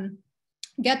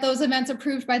get those events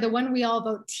approved by the When We All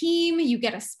Vote team. You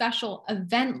get a special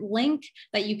event link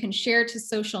that you can share to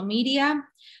social media.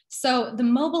 So the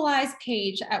Mobilize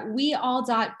page at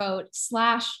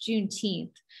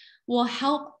weall.vote/Juneteenth will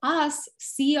help us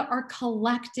see our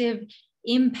collective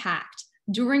impact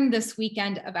during this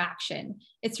weekend of action.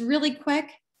 It's really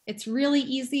quick, it's really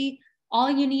easy.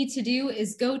 All you need to do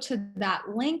is go to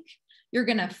that link. You're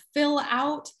gonna fill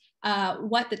out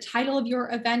what the title of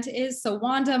your event is. So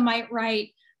Wanda might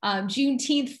write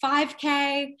Juneteenth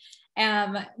 5K.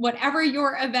 Whatever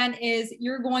your event is,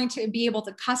 you're going to be able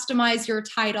to customize your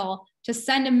title to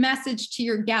send a message to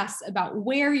your guests about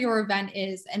where your event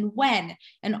is and when,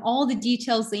 and all the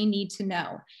details they need to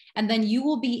know. And then you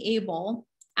will be able,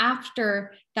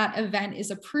 after that event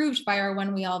is approved by our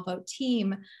When We All Vote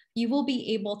team, you will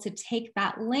be able to take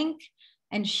that link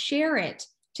and share it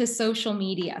to social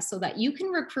media so that you can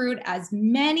recruit as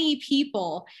many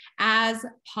people as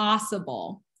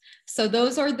possible. So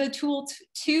those are the two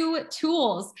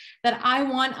tools that I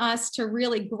want us to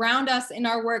really ground us in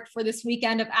our work for this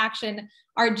weekend of action.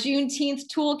 Our Juneteenth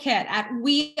toolkit at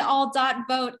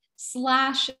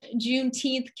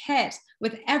weall.vote/Juneteenth kit,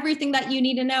 with everything that you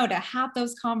need to know to have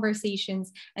those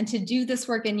conversations and to do this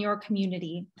work in your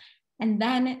community. And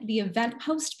then the event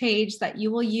post page that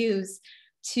you will use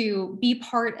to be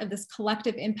part of this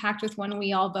collective impact with When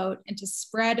We All Vote and to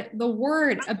spread the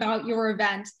word about your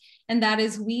event. And that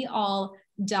is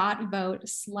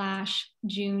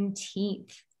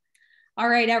weall.vote/Juneteenth. All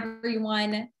right,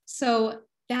 everyone. So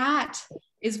that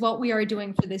is what we are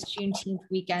doing for this Juneteenth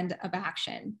weekend of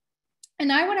action.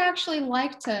 And I would actually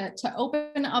like to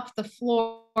open up the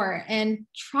floor and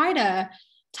try to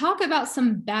talk about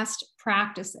some best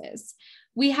practices.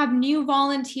 We have new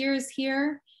volunteers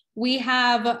here. We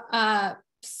have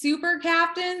super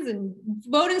captains and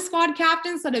voting squad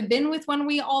captains that have been with When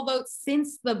We All Vote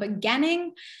since the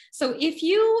beginning. So if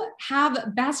you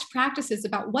have best practices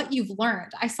about what you've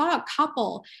learned, I saw a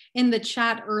couple in the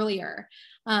chat earlier.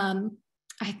 I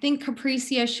think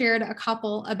Capricia shared a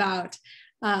couple about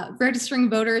registering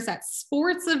voters at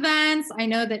sports events. I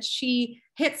know that she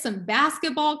hit some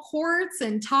basketball courts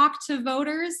and talked to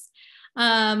voters.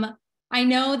 I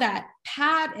know that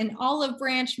Pat in Olive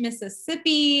Branch,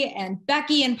 Mississippi, and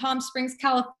Becky in Palm Springs,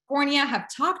 California have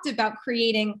talked about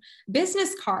creating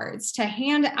business cards to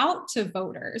hand out to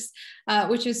voters,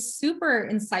 which is super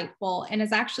insightful and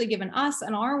has actually given us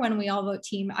and our When We All Vote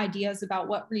team ideas about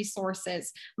what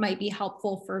resources might be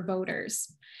helpful for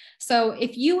voters. So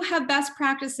if you have best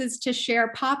practices to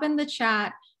share, pop in the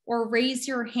chat or raise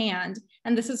your hand.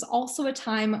 And this is also a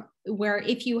time where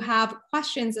if you have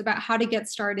questions about how to get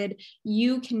started,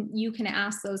 you can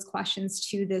ask those questions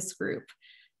to this group.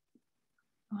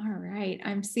 All right,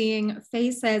 I'm seeing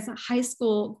Faye says high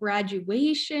school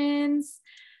graduations.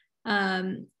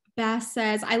 Beth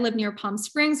says, I live near Palm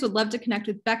Springs, would love to connect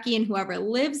with Becky and whoever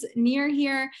lives near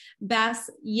here.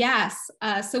 Beth, yes.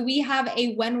 So we have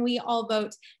a When We All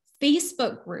Vote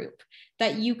Facebook group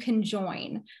that you can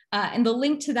join. And the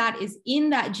link to that is in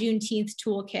that Juneteenth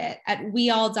toolkit at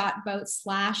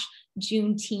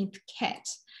weall.vote/Juneteenth kit.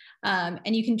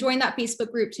 And you can join that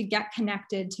Facebook group to get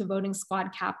connected to voting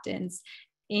squad captains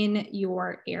in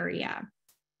your area.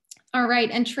 All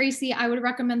right, and Tracy, I would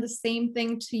recommend the same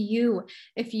thing to you.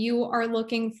 If you are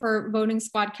looking for voting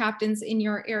squad captains in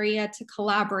your area to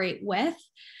collaborate with,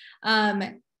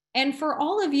 and for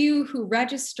all of you who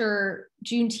register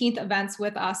Juneteenth events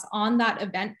with us on that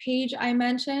event page I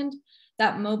mentioned,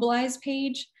 that Mobilize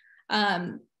page,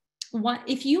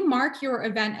 if you mark your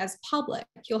event as public,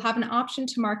 you'll have an option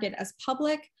to mark it as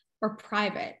public or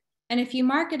private. And if you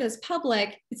mark it as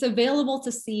public, it's available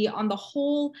to see on the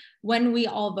whole When We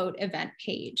All Vote event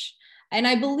page. And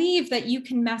I believe that you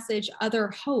can message other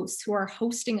hosts who are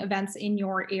hosting events in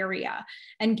your area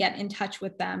and get in touch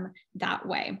with them that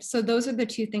way. So those are the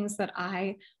two things that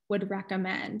I would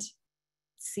recommend. Let's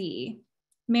see.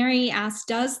 Mary asked,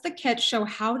 does the kit show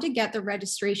how to get the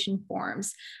registration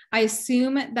forms? I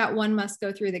assume that one must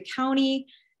go through the county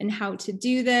and how to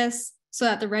do this so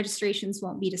that the registrations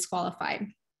won't be disqualified.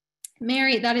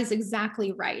 Mary, that is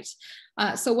exactly right.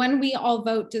 So When We All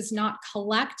Vote does not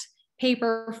collect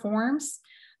paper forms,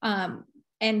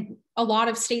 and a lot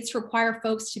of states require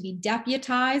folks to be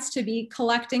deputized to be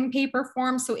collecting paper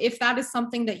forms. So if that is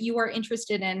something that you are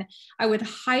interested in, I would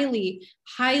highly,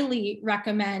 highly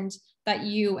recommend that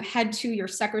you head to your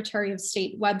Secretary of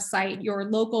State website, your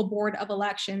local Board of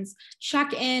Elections,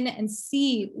 check in and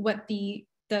see what the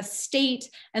state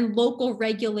and local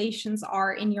regulations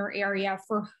are in your area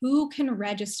for who can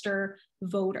register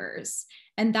voters.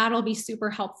 And that'll be super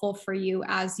helpful for you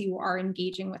as you are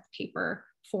engaging with paper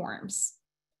forms.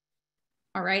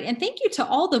 All right, and thank you to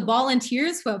all the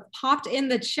volunteers who have popped in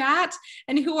the chat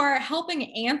and who are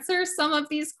helping answer some of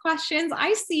these questions.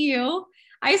 I see you,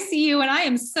 and I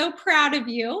am so proud of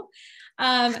you.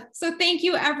 So thank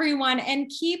you, everyone, and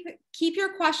keep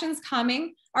your questions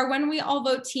coming. Our When We All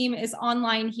Vote team is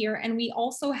online here, and we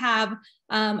also have,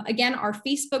 again, our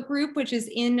Facebook group, which is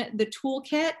in the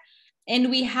toolkit, and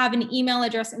we have an email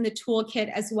address in the toolkit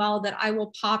as well that I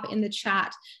will pop in the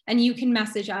chat, and you can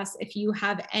message us if you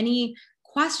have any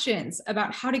questions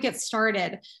about how to get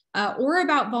started or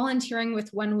about volunteering with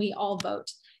When We All Vote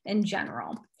in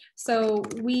general. So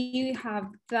we have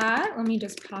that. Let me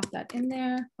just pop that in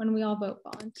there. When We All Vote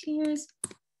volunteers.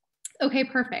 Okay,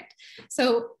 perfect.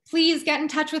 So please get in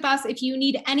touch with us if you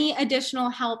need any additional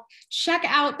help. Check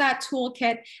out that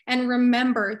toolkit and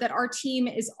remember that our team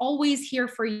is always here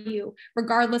for you,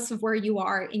 regardless of where you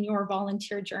are in your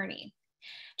volunteer journey.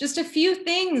 Just a few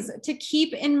things to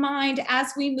keep in mind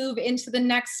as we move into the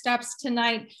next steps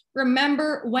tonight.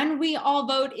 Remember, When We All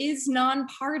Vote is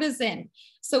nonpartisan.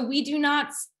 So we do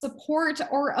not support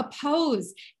or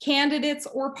oppose candidates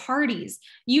or parties.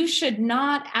 You should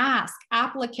not ask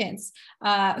applicants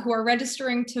who are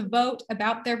registering to vote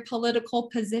about their political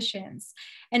positions.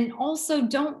 And also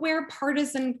don't wear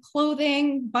partisan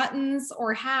clothing, buttons,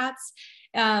 or hats.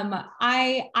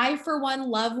 I for one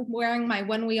love wearing my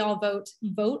When We All Vote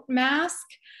mask.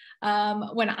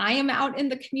 When I am out in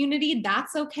the community,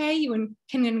 that's okay. You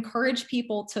can encourage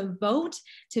people to vote,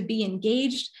 to be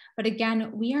engaged. But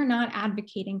again, we are not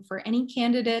advocating for any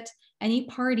candidate, any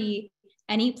party,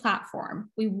 any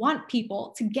platform. We want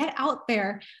people to get out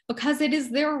there because it is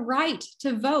their right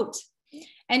to vote.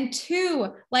 And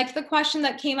two, like the question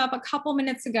that came up a couple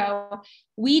minutes ago,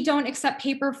 we don't accept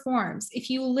paper forms. If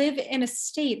you live in a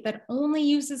state that only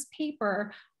uses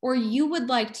paper, or you would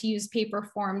like to use paper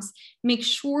forms, make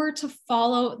sure to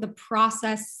follow the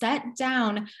process set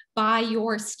down by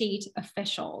your state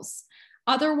officials.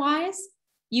 Otherwise,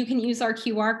 you can use our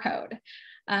QR code.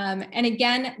 And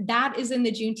again, that is in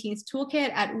the Juneteenth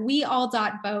toolkit at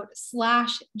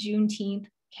weall.vote/Juneteenth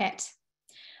kit.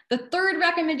 The third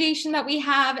recommendation that we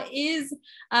have is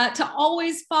to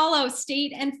always follow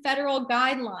state and federal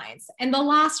guidelines. And the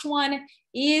last one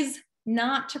is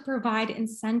not to provide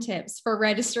incentives for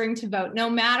registering to vote, no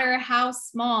matter how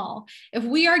small. If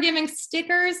we are giving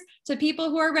stickers to people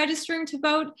who are registering to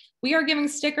vote, we are giving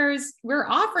stickers, we're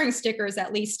offering stickers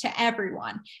at least to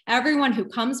everyone who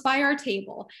comes by our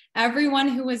table, everyone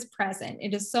who is present.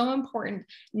 It is so important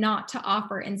not to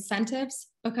offer incentives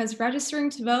because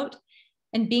registering to vote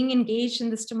and being engaged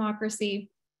in this democracy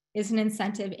is an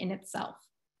incentive in itself.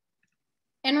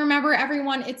 And remember,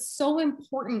 everyone, it's so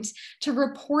important to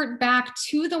report back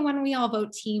to the When We All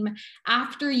Vote team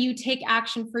after you take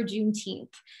action for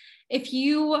Juneteenth. If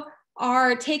you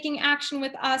are taking action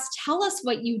with us, tell us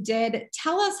what you did,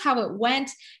 tell us how it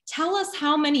went, tell us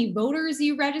how many voters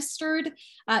you registered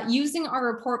using our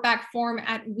report back form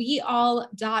at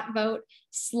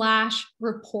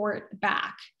weall.vote/report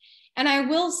back. And I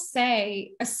will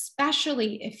say,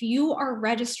 especially if you are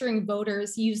registering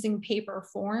voters using paper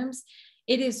forms,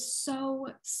 it is so,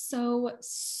 so,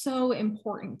 so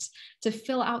important to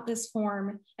fill out this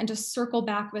form and to circle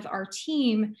back with our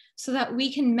team so that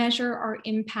we can measure our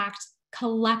impact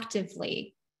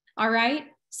collectively. All right?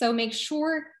 So make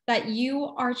sure that you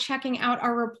are checking out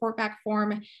our report back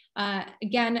form.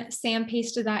 Again, Sam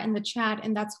pasted that in the chat,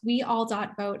 and that's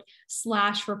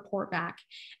weall.vote/report back.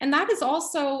 And that is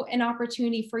also an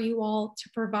opportunity for you all to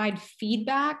provide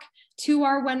feedback to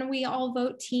our When We All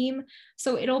Vote team.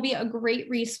 So it'll be a great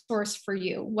resource for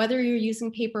you, whether you're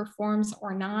using paper forms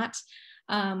or not,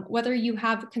 whether you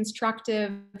have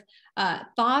constructive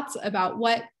thoughts about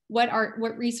what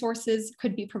what resources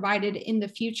could be provided in the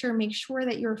future, make sure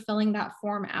that you're filling that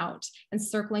form out and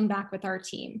circling back with our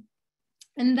team.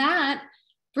 And that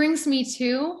brings me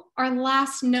to our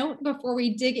last note before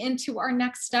we dig into our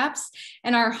next steps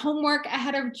and our homework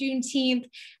ahead of Juneteenth,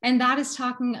 and that is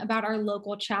talking about our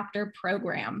local chapter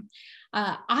program.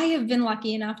 I have been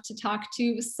lucky enough to talk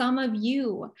to some of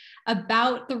you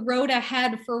about the road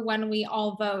ahead for When We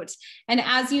All Vote. And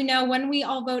as you know, When We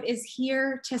All Vote is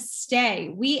here to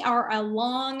stay. We are a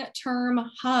long-term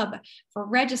hub for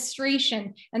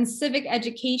registration and civic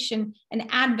education and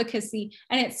advocacy.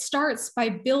 And it starts by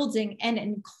building an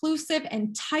inclusive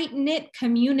and tight-knit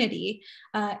community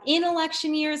in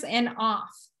election years and off.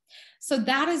 So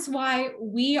that is why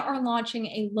we are launching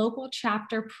a local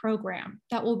chapter program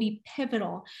that will be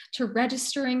pivotal to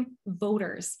registering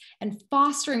voters and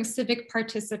fostering civic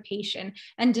participation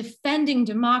and defending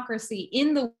democracy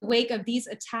in the wake of these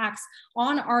attacks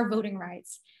on our voting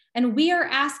rights. And we are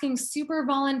asking super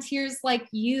volunteers like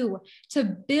you to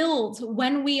build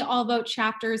When We All Vote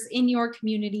chapters in your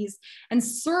communities and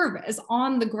serve as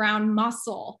on-the-ground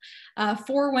muscle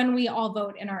for When We All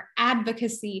Vote in our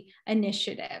advocacy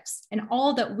initiatives and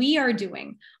all that we are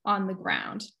doing on the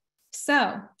ground.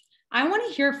 So I want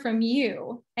to hear from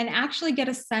you and actually get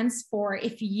a sense for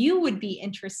if you would be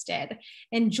interested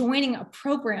in joining a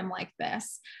program like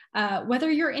this, whether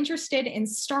you're interested in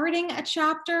starting a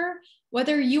chapter,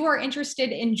 whether you are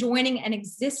interested in joining an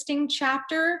existing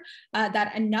chapter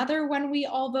that another When We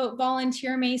All Vote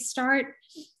volunteer may start.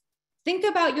 Think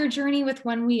about your journey with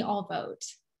When We All Vote.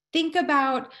 Think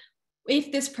about if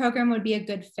this program would be a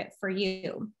good fit for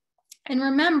you. And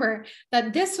remember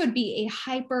that this would be a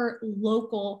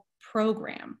hyper-local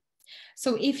program.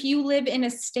 So if you live in a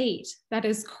state that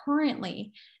is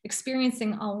currently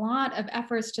experiencing a lot of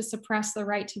efforts to suppress the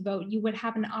right to vote, you would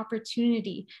have an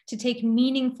opportunity to take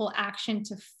meaningful action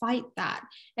to fight that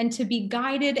and to be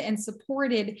guided and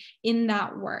supported in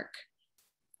that work.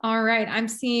 All right, I'm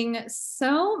seeing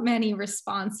so many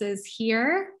responses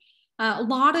here. A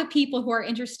lot of people who are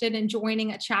interested in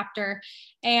joining a chapter.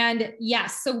 And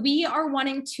yes, so we are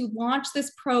wanting to launch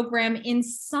this program in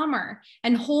summer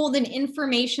and hold an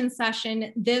information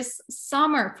session this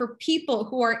summer for people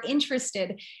who are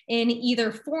interested in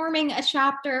either forming a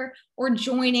chapter or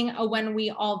joining a When We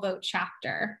All Vote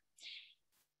chapter.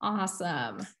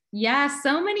 Awesome. Yeah,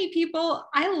 so many people.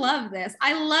 I love this.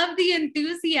 I love the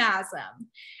enthusiasm.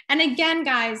 And again,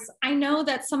 guys, I know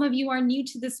that some of you are new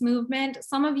to this movement.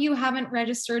 Some of you haven't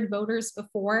registered voters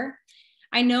before.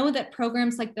 I know that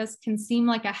programs like this can seem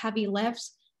like a heavy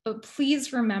lift, but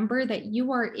please remember that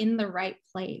you are in the right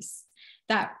place.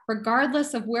 That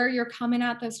regardless of where you're coming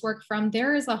at this work from,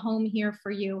 there is a home here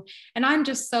for you. And I'm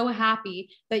just so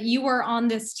happy that you are on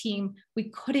this team. We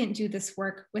couldn't do this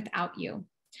work without you.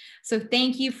 So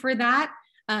thank you for that.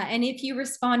 And if you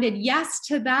responded yes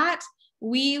to that,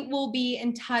 we will be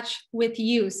in touch with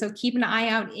you. So keep an eye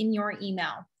out in your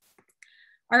email.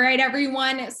 All right,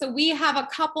 everyone. So we have a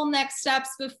couple next steps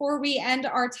before we end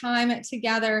our time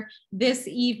together this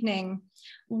evening.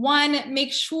 One,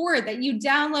 make sure that you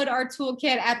download our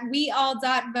toolkit at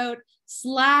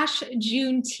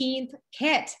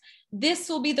weall.vote/JuneteenthKit. This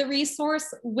will be the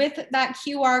resource with that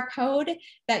QR code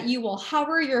that you will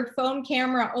hover your phone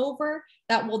camera over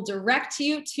that will direct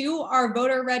you to our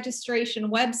voter registration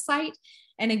website.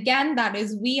 And again, that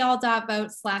is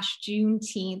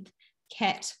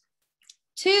weall.vote/JuneteenthKit.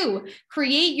 2,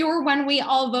 create your When We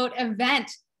All Vote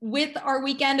event with our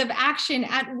weekend of action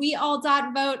at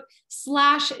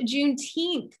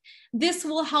weall.vote/Juneteenth. This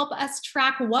will help us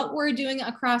track what we're doing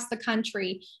across the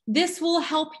country. This will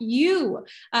help you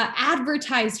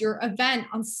advertise your event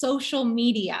on social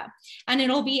media. And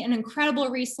it'll be an incredible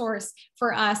resource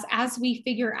for us as we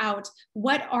figure out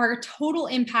what our total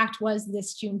impact was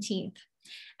this Juneteenth.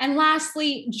 And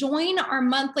lastly, join our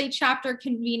monthly chapter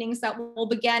convenings that will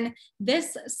begin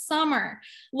this summer.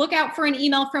 Look out for an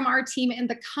email from our team in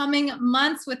the coming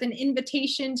months with an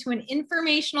invitation to an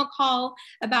informational call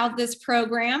about this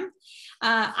program.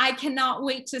 I cannot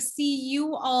wait to see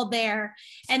you all there.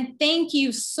 And thank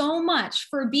you so much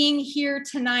for being here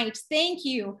tonight. Thank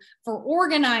you for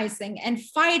organizing and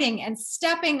fighting and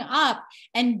stepping up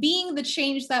and being the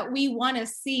change that we want to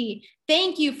see.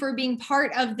 Thank you for being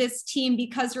part of this team,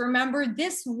 because remember,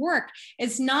 this work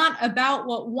is not about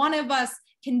what one of us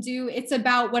can do. It's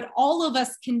about what all of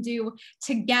us can do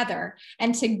together.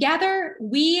 And together,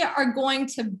 we are going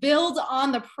to build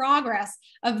on the progress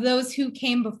of those who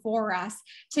came before us.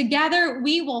 Together,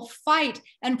 we will fight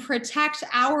and protect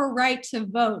our right to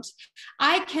vote.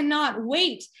 I cannot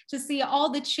wait to see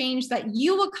all the change that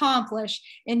you accomplish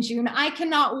in June. I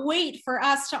cannot wait for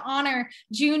us to honor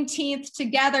Juneteenth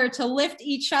together, to lift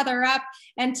each other up,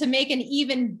 and to make an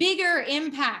even bigger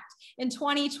impact in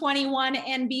 2021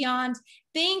 and beyond.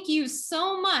 Thank you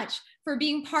so much for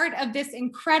being part of this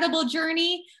incredible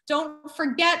journey. Don't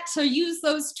forget to use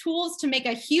those tools to make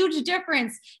a huge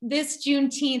difference this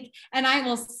Juneteenth, and I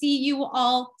will see you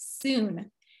all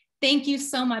soon. Thank you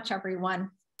so much,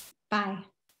 everyone. Bye.